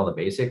terms and all the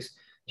basics,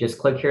 just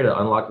click here to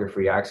unlock your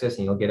free access,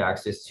 and you'll get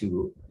access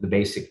to the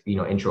basic,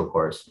 intro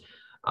course.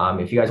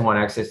 If you guys want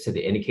access to the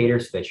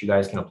indicators so that you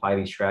guys can apply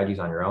these strategies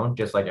on your own,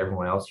 just like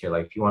everyone else here,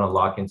 like if you want to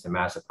lock into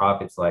massive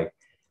profits, like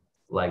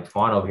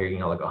Twan over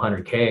here, like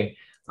 100K,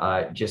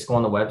 just go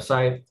on the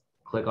website,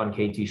 click on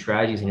K2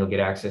 strategies, and you'll get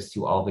access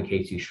to all the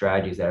K2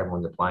 strategies that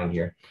everyone's applying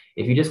here.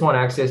 If you just want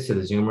access to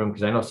the Zoom room,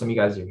 because I know some of you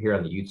guys are here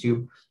on the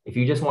YouTube, if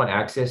you just want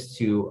access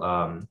to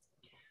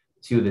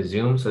the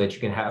Zoom so that you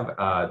can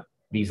have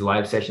these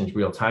live sessions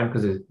real time,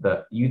 because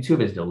the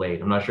YouTube is delayed.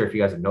 I'm not sure if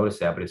you guys have noticed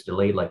that, but it's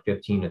delayed like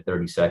 15 to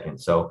 30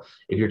 seconds. So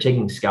if you're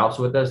taking scalps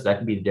with us, that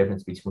could be the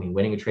difference between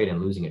winning a trade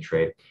and losing a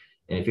trade.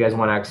 And if you guys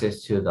want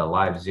access to the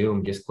live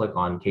Zoom, just click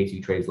on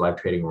K2 Trades live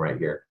trading right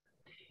here.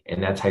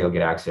 And that's how you'll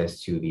get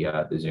access to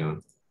the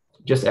Zoom.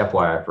 Just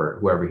FYI for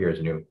whoever here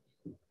is new.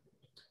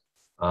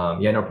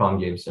 Yeah, no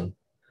problem, Jameson.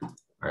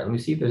 All right, let me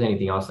see if there's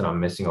anything else that I'm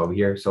missing over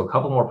here. So a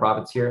couple more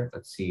profits here.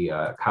 Let's see.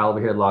 Kyle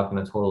over here locked in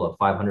a total of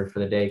 500 for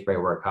the day. Great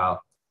work,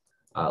 Kyle.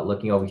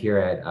 Looking over here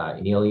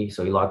at Neely.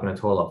 So he locked in a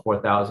total of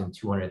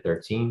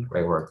 4,213.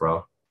 Great work,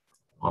 bro.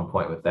 On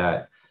point with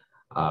that.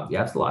 Yeah,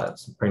 that's a lot.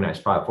 That's a pretty nice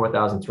profit.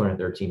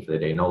 4,213 for the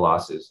day. No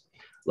losses.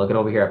 Looking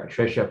over here at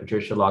Patricia.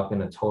 Patricia locked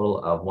in a total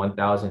of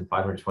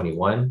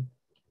 1,521.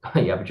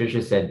 Yeah,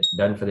 Patricia said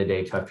done for the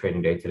day. Tough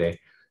trading day today.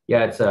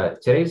 Yeah, it's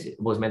today's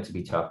was meant to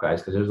be tough,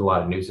 guys, because there's a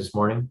lot of news this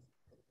morning.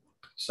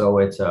 So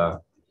it's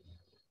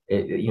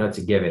it's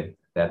a given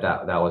that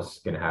was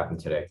going to happen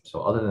today.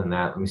 So other than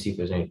that, let me see if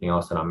there's anything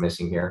else that I'm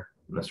missing here.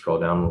 I'm going to scroll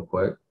down real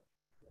quick.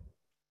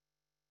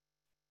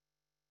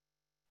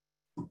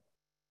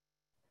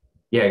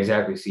 Yeah,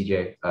 exactly,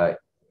 CJ.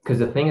 Because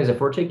the thing is, if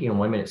we're taking a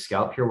 1 minute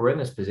scalp here, we're in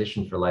this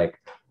position for like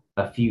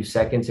a few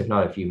seconds, if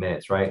not a few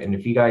minutes, right? And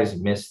if you guys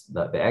miss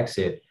the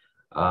exit,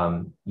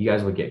 you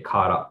guys would get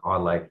caught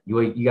on like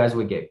you guys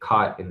would get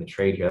caught in the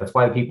trade here. That's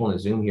why the people in the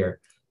Zoom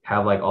here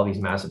have like all these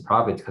massive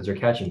profits, because they're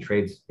catching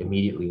trades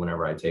immediately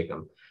whenever I take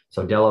them.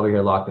 So Dell over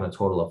here locked in a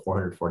total of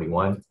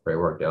 441. Great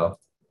work, Dell. All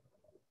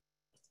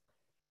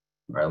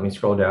right, let me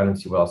scroll down and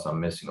see what else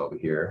I'm missing over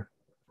here.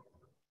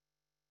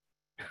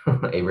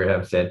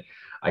 Abraham said,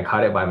 I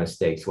caught it by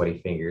mistake, sweaty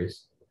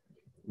fingers.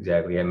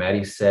 Exactly. And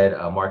Maddie said,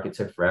 market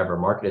took forever.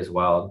 Market is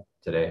wild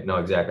today. No,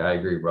 exactly. I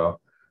agree, bro.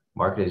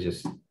 Market is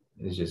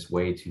just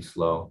way too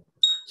slow.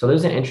 So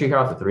there's an entry here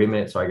off the 3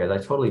 minute. Sorry, guys. I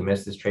totally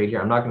missed this trade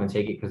here. I'm not going to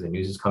take it because the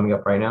news is coming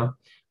up right now.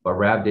 But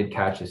Rab did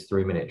catch this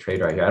 3 minute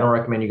trade right here. I don't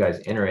recommend you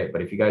guys enter it,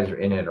 but if you guys are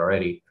in it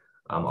already,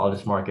 I'll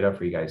just mark it up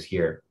for you guys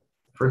here.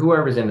 For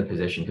whoever's in the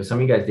position, because some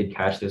of you guys did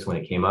catch this when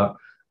it came up.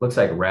 Looks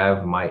like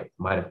Rav might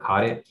have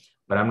caught it,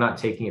 but I'm not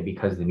taking it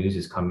because the news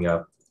is coming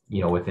up,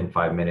 within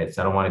 5 minutes.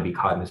 I don't want to be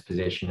caught in this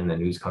position and the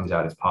news comes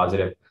out as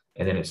positive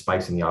and then it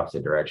spikes in the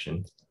opposite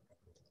direction.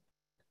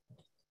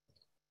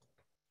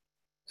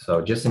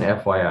 So just an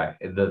FYI,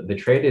 the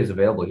trade is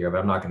available here, but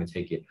I'm not going to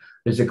take it.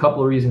 There's a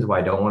couple of reasons why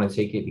I don't want to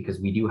take it, because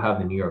we do have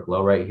the New York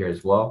low right here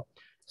as well.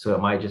 So it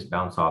might just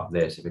bounce off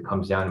this. If it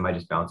comes down, it might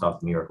just bounce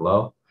off the New York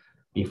low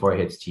before it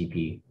hits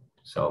TP.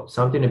 So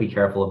something to be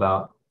careful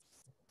about.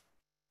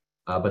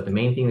 But the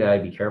main thing that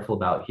I'd be careful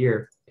about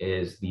here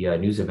is the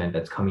news event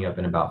that's coming up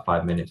in about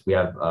 5 minutes. We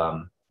have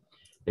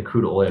the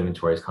crude oil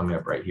inventory is coming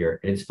up right here,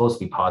 and it's supposed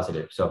to be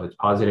positive. So if it's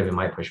positive, it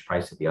might push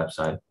price to the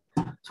upside.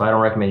 So I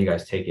don't recommend you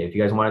guys take it. If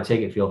you guys want to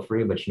take it, feel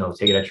free, but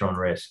take it at your own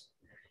risk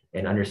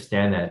and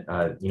understand that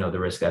the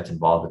risk that's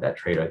involved with that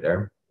trade right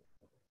there.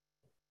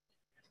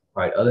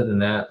 All right. Other than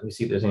that, let me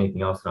see if there's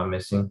anything else that I'm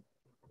missing.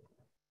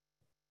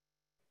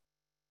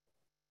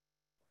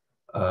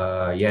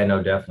 Yeah,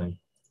 no, definitely.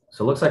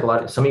 So it looks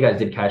like some of you guys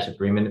did catch the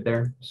 3 minute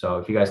there. So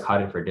if you guys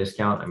caught it for a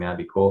discount, I mean, that'd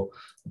be cool.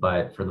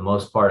 But for the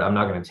most part, I'm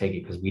not going to take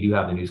it because we do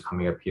have the news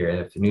coming up here. And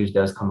if the news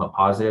does come up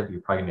positive,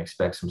 you're probably going to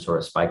expect some sort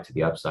of spike to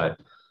the upside.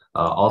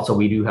 Also,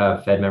 we do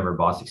have Fed member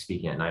Bostic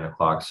speaking at 9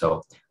 o'clock. So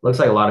it looks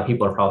like a lot of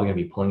people are probably going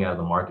to be pulling out of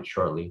the market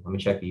shortly. Let me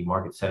check the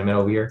market sentiment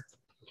over here.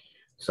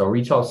 So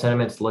retail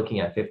sentiment's looking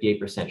at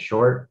 58%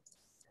 short,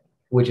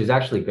 which is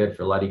actually good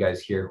for a lot of you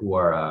guys here who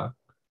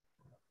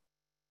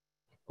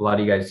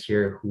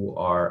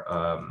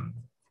are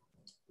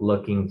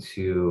looking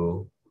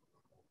to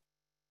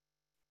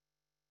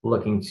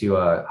looking to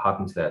hop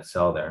into that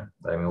sell there.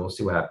 But I mean, we'll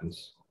see what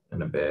happens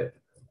in a bit.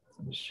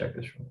 Let's check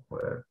this real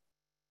quick.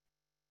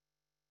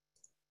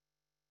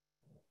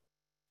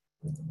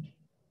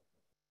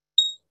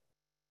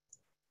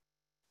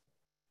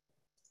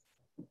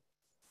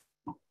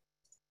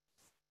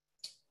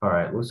 All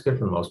right, looks good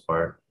for the most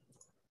part.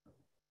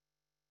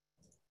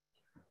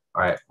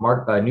 All right,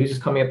 Mark, news is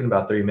coming up in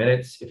about 3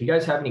 minutes. If you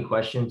guys have any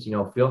questions,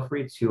 feel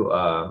free to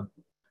go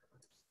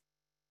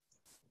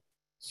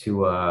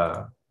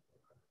ahead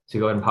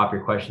and pop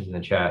your questions in the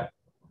chat.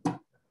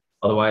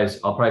 Otherwise,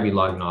 I'll probably be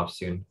logging off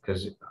soon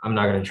because I'm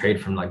not going to trade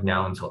from like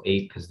now until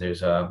 8 because there's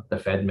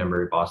the Fed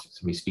member boss that's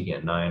going to be speaking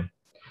at 9.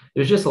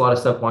 There's just a lot of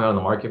stuff going on in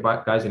the market,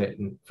 guys.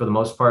 And for the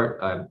most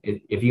part,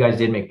 if you guys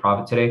did make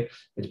profit today,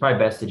 it's probably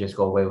best to just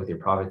go away with your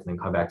profits and then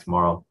come back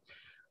tomorrow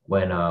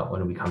when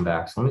we come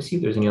back. So let me see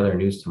if there's any other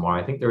news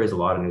tomorrow. I think there is a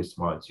lot of news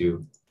tomorrow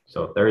too.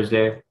 So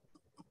Thursday.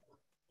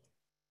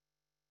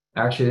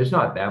 Actually, there's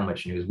not that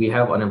much news. We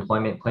have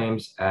unemployment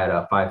claims at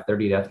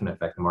 5:30. That's going to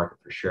affect the market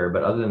for sure.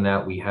 But other than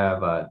that, we have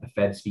the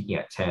Fed speaking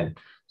at 10.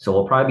 So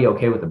we'll probably be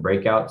okay with the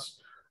breakouts.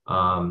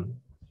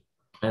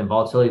 And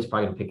volatility is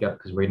probably going to pick up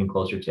because we're getting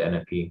closer to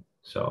NFP.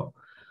 So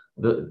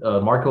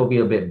the market will be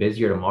a bit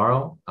busier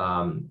tomorrow.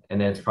 And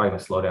then it's probably going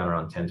to slow down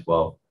around 10,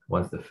 12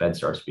 once the Fed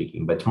starts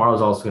speaking. But tomorrow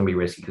is also going to be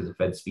risky because the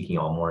Fed's speaking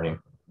all morning.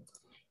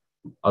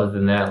 Other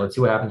than that, let's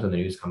see what happens when the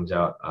news comes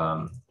out.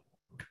 I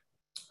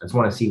just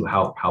want to see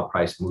how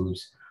price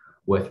moves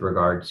with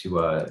regard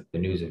to the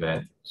news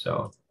event.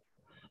 So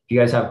if you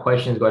guys have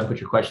questions, go ahead and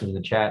put your questions in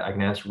the chat. I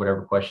can answer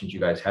whatever questions you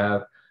guys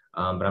have.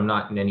 But I'm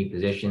not in any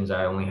positions.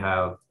 I only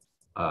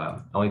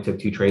took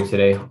 2 trades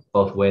today,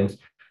 both wins.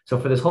 So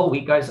for this whole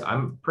week, guys,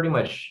 I'm pretty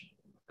much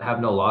have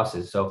no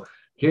losses. So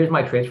here's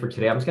my trades for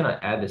today. I'm just going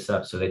to add this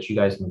up so that you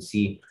guys can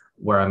see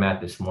where I'm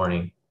at this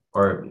morning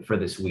or for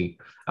this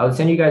week. I would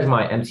send you guys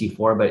my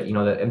MT4, but the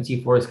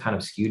MT4 is kind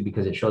of skewed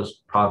because it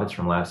shows profits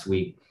from last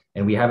week.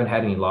 And we haven't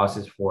had any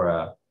losses for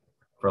a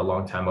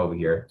long time over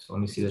here. So let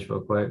me see this real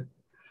quick.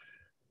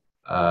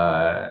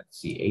 Let's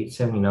see,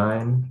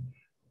 879,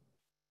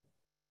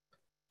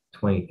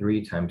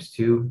 23 times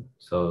 2.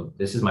 So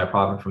this is my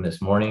profit from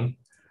this morning.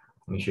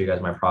 Let me show you guys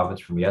my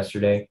profits from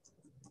yesterday.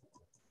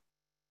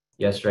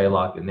 Yesterday I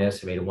locked in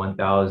this. I made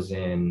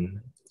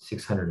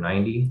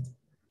 1,690.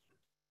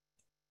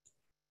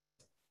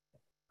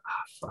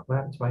 Fuck, what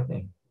happened to my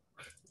thing?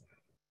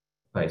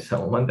 All right,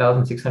 so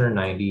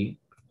 1,690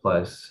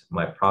 plus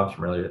my profits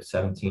from earlier,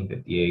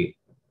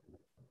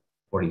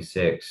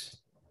 1758.46,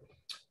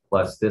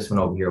 plus this one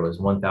over here was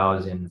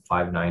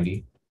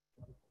 1,590.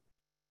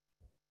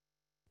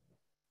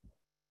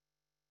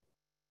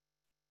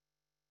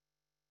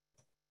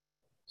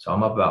 So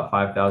I'm up about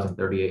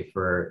 5,038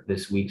 for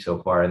this week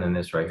so far, and then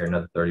this right here,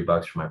 another 30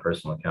 bucks for my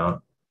personal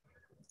account.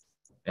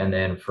 And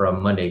then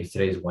from Monday, because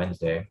today's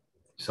Wednesday,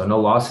 so no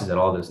losses at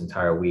all this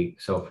entire week.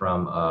 So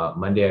from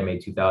Monday, I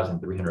made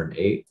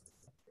 2,308.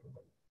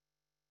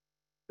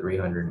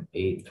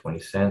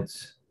 308.20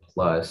 cents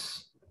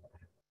plus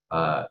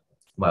my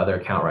other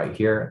account right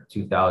here,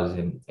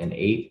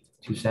 2008,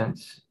 2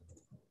 cents.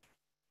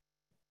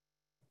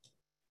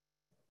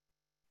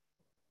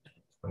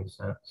 20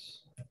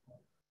 cents.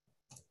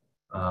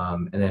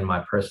 And then my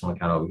personal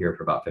account over here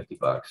for about 50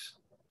 bucks.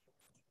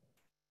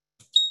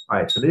 All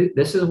right, so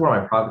this is where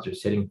my profits are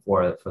sitting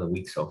for the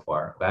week so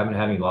far. I haven't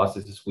had any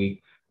losses this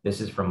week.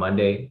 This is from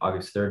Monday,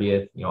 August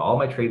 30th. All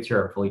my trades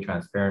here are fully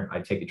transparent.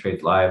 I take the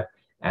trades live,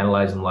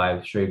 analyze them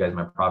live, show you guys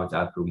my profits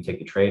after we take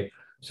the trade.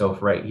 So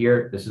for right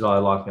here, this is all I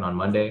locked in on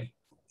Monday.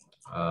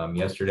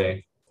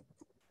 Yesterday,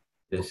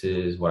 this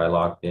is what I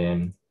locked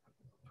in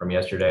from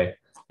yesterday.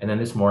 And then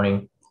this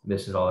morning,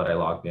 this is all that I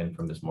logged in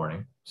from this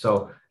morning.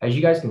 So as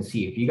you guys can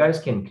see, if you guys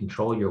can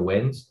control your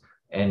wins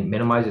and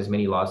minimize as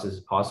many losses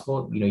as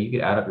possible, you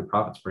could add up your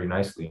profits pretty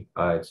nicely.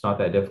 It's not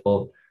that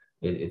difficult.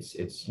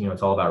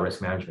 It's all about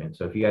risk management.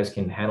 So if you guys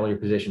can handle your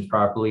positions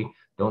properly,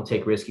 don't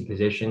take risky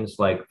positions.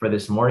 Like for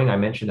this morning, I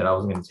mentioned that I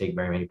wasn't going to take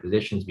very many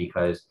positions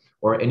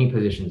or any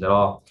positions at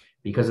all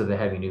because of the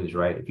heavy news,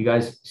 right? If you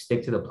guys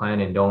stick to the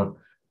plan and don't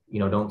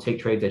take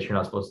trades that you're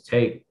not supposed to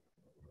take,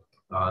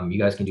 you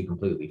guys can do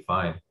completely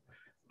fine.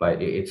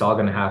 But it's all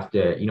going to have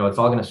to, it's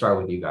all going to start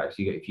with you guys.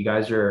 If you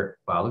guys are,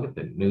 wow, look at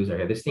the news right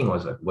here. This thing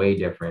was like way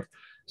different.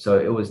 So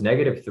it was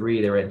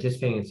 -3. They were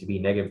anticipating it to be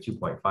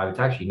 -2.5. It's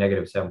actually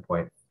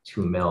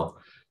 -7.2 mil.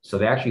 So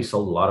they actually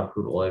sold a lot of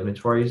crude oil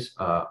inventories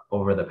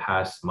over the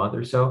past month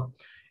or so.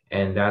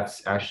 And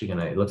that's actually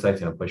it looks like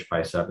it's going to push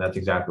price up. That's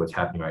exactly what's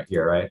happening right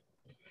here, right?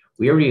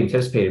 We already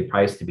anticipated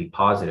price to be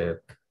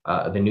positive,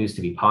 the news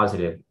to be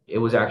positive. It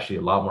was actually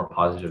a lot more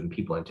positive than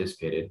people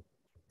anticipated.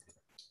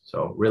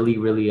 So really,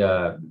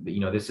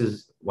 this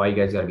is why you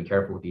guys got to be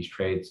careful with these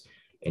trades.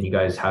 And you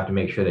guys have to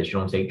make sure that you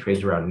don't take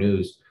trades around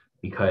news,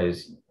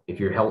 because if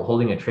you're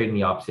holding a trade in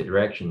the opposite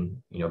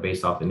direction,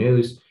 based off the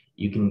news,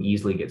 you can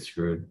easily get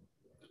screwed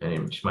and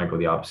it just might go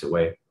the opposite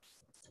way.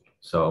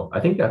 So I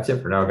think that's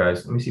it for now,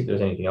 guys. Let me see if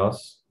there's anything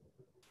else.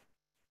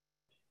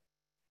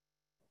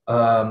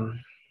 Let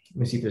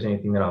me see if there's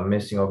anything that I'm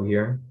missing over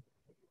here.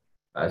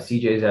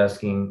 CJ is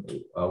asking,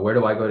 where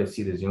do I go to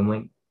see the Zoom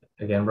link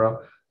again, bro?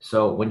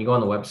 So when you go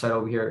on the website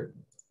over here,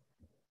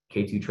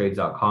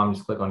 k2trades.com,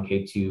 just click on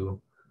K2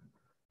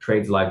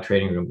 Trades Live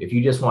Trading Room. If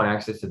you just want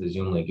access to the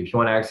Zoom link, if you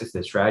want access to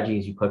the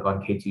strategies, you click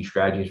on K2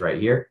 Strategies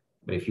right here.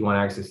 But if you want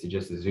access to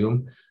just the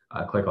Zoom,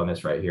 click on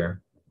this right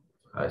here,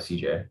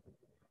 CJ.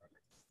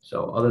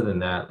 So other than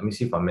that, let me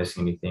see if I'm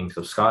missing anything.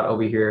 So Scott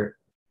over here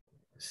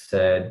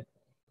said,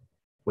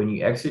 when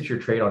you exit your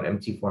trade on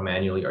MT4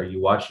 manually, are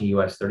you watching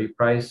US 30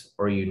 price,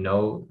 or you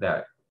know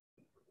that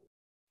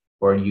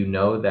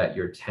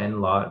your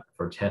 10 lot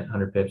for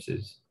 100 pips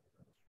is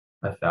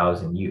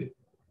 1,000?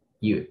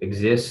 You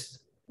exist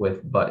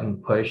with button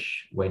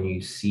push when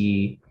you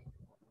see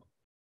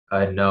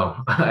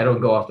no, I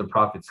don't go off the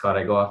profit, Scott.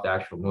 I go off the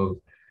actual move,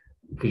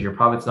 because your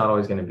profit's not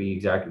always going to be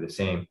exactly the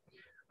same.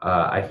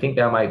 I think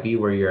that might be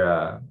where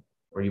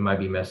you might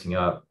be messing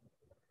up.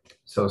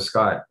 So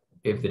Scott,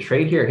 if the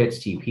trade here hits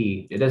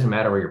TP, it doesn't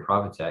matter where your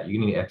profit's at. You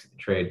need to exit the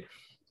trade.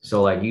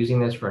 So like using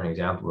this for an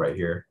example right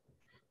here,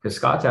 because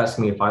Scott's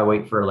asking me if I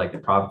wait for like the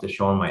profit to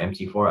show on my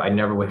MT4. I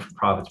never wait for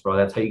profits, bro.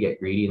 That's how you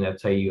get greedy, and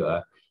that's how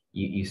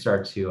you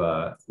start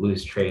to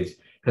lose trades.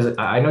 Because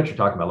I know what you're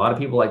talking about. A lot of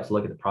people like to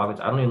look at the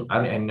profits.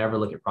 I never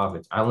look at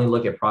profits. I only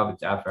look at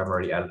profits after I'm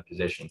already out of the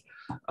position.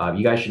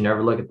 You guys should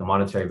never look at the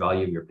monetary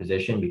value of your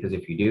position, because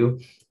if you do,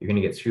 you're going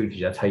to get screwed,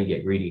 because that's how you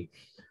get greedy.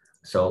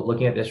 So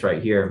looking at this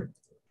right here,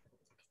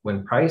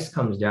 when price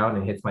comes down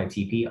and hits my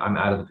TP, I'm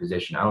out of the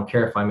position. I don't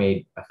care if I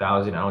made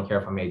 1,000. I don't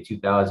care if I made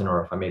 2,000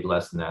 or if I made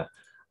less than that.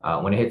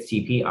 When it hits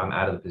TP, I'm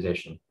out of the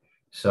position.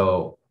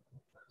 So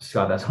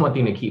Scott, that's one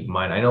thing to keep in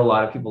mind. I know a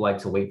lot of people like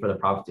to wait for the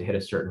profit to hit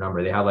a certain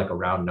number. They have like a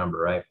round number,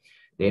 right?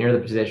 They enter the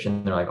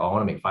position, they're like, oh, I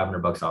want to make 500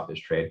 bucks off this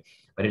trade,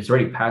 but it's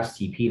already past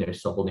TP and they're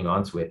still holding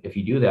on to it. If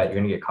you do that, you're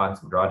going to get caught in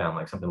some drawdown,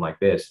 like something like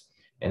this.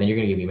 And then you're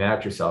going to be mad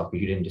at yourself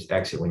because you didn't just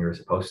exit when you were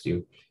supposed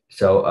to.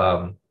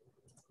 So,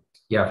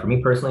 yeah, for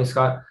me personally,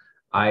 Scott,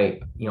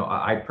 I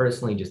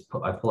personally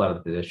I pull out of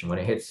the position. When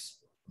it hits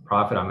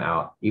profit, I'm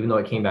out. Even though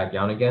it came back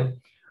down again,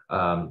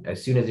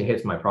 as soon as it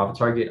hits my profit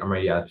target, I'm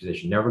already out of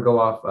position. Never go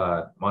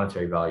off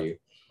monetary value,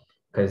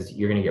 because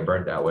you're going to get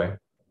burnt that way.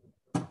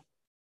 All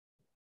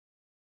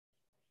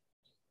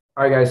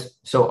right, guys.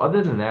 So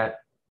other than that,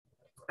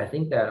 I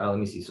think that, let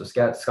me see. So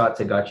Scott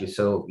said, got you.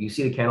 So you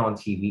see the candle on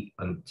TV,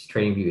 on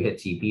TradingView hit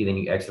TP, then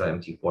you exit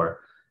on MT4.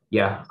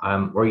 Yeah,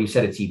 or you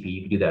set a TP.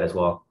 You can do that as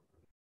well.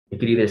 You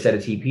could either set a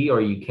TP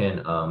or you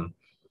can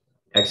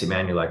exit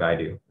manually like I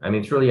do. I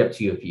mean, it's really up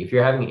to you. If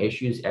you're having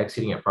issues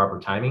exiting at proper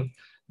timing,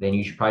 then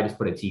you should probably just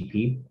put a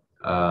TP.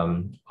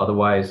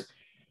 Otherwise,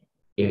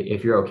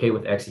 if you're okay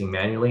with exiting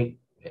manually,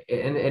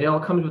 and it all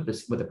comes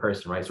with the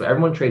person, right? So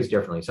everyone trades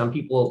differently. Some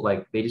people,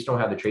 like, they just don't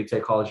have the trade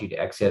psychology to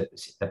exit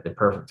at the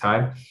perfect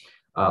time.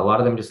 A lot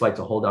of them just like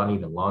to hold on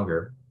even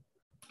longer.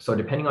 So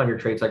depending on your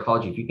trade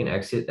psychology, if you can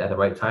exit at the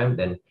right time,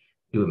 then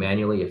do it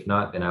manually. If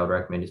not, then I would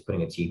recommend just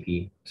putting a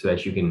TP so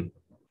that you can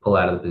pull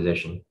out of the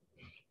position.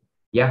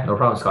 Yeah, no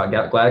problem, Scott.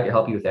 Glad I could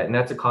help you with that. And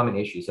that's a common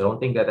issue. So don't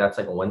think that that's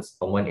like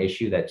a one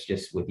issue that's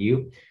just with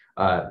you.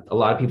 A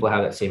lot of people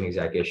have that same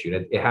exact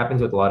issue. It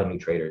happens with a lot of new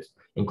traders,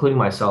 including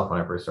myself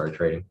when I first started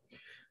trading.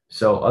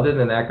 So other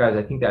than that, guys,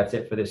 I think that's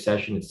it for this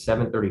session. It's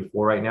 7:34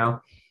 right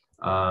now.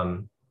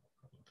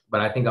 But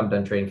I think I'm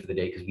done trading for the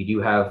day, because we do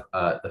have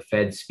the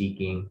Fed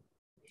speaking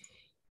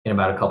in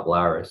about a couple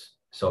hours.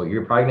 So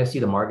you're probably going to see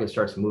the market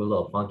starts to move a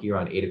little funky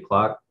around 8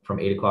 o'clock, from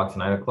 8 o'clock to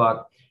 9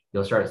 o'clock.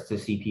 You'll start to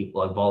see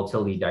people, like,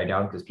 volatility die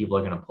down because people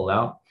are going to pull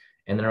out.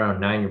 And then around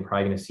 9, you're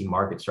probably going to see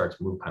market start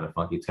to move kind of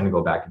funky. It's going to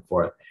go back and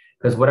forth,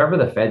 because whatever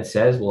the Fed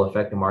says will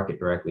affect the market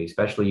directly,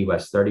 especially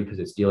US 30, because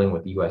it's dealing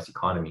with the US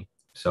economy.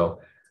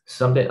 So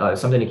something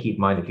to keep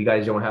in mind. If you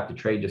guys don't have to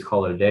trade, just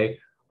call it a day.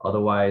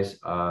 Otherwise,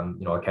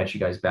 I'll catch you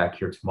guys back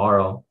here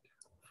tomorrow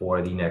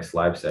for the next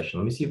live session.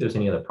 Let me see if there's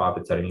any other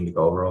profits that I need to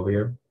go over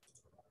here.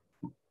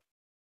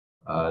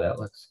 That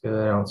looks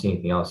good. I don't see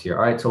anything else here.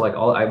 All right, so like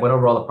I went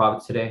over all the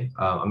profits today.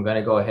 I'm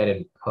gonna go ahead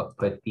and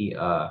put the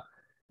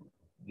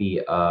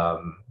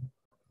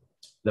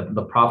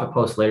profit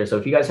post later. So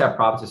if you guys have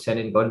profits to send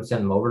in, go ahead and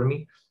send them over to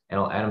me, and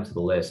I'll add them to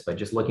the list. But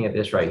just looking at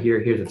this right here,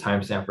 here's a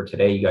timestamp for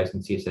today. You guys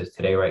can see it says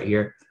today right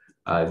here.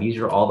 These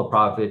are all the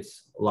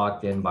profits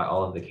locked in by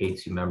all of the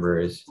K2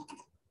 members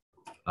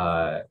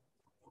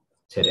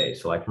today.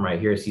 So like from right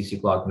here,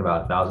 CC locked in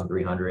about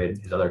 1,300.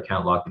 His other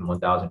account locked in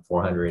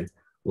 1,400.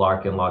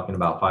 Larkin locked in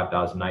about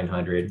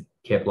 5,900.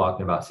 Kip locked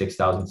in about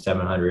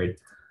 6,700.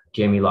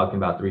 Jamie locked in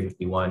about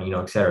 351,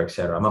 et cetera, et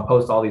cetera. I'm going to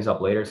post all these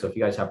up later. So if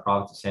you guys have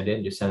profits to send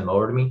in, just send them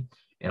over to me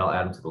and I'll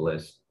add them to the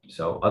list.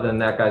 So other than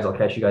that, guys, I'll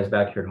catch you guys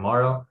back here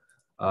tomorrow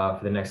for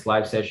the next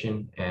live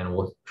session. And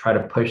we'll try to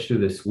push through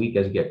this week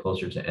as we get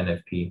closer to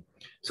NFP.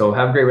 So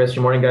have a great rest of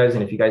your morning, guys.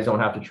 And if you guys don't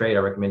have to trade, I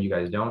recommend you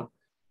guys don't.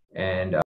 And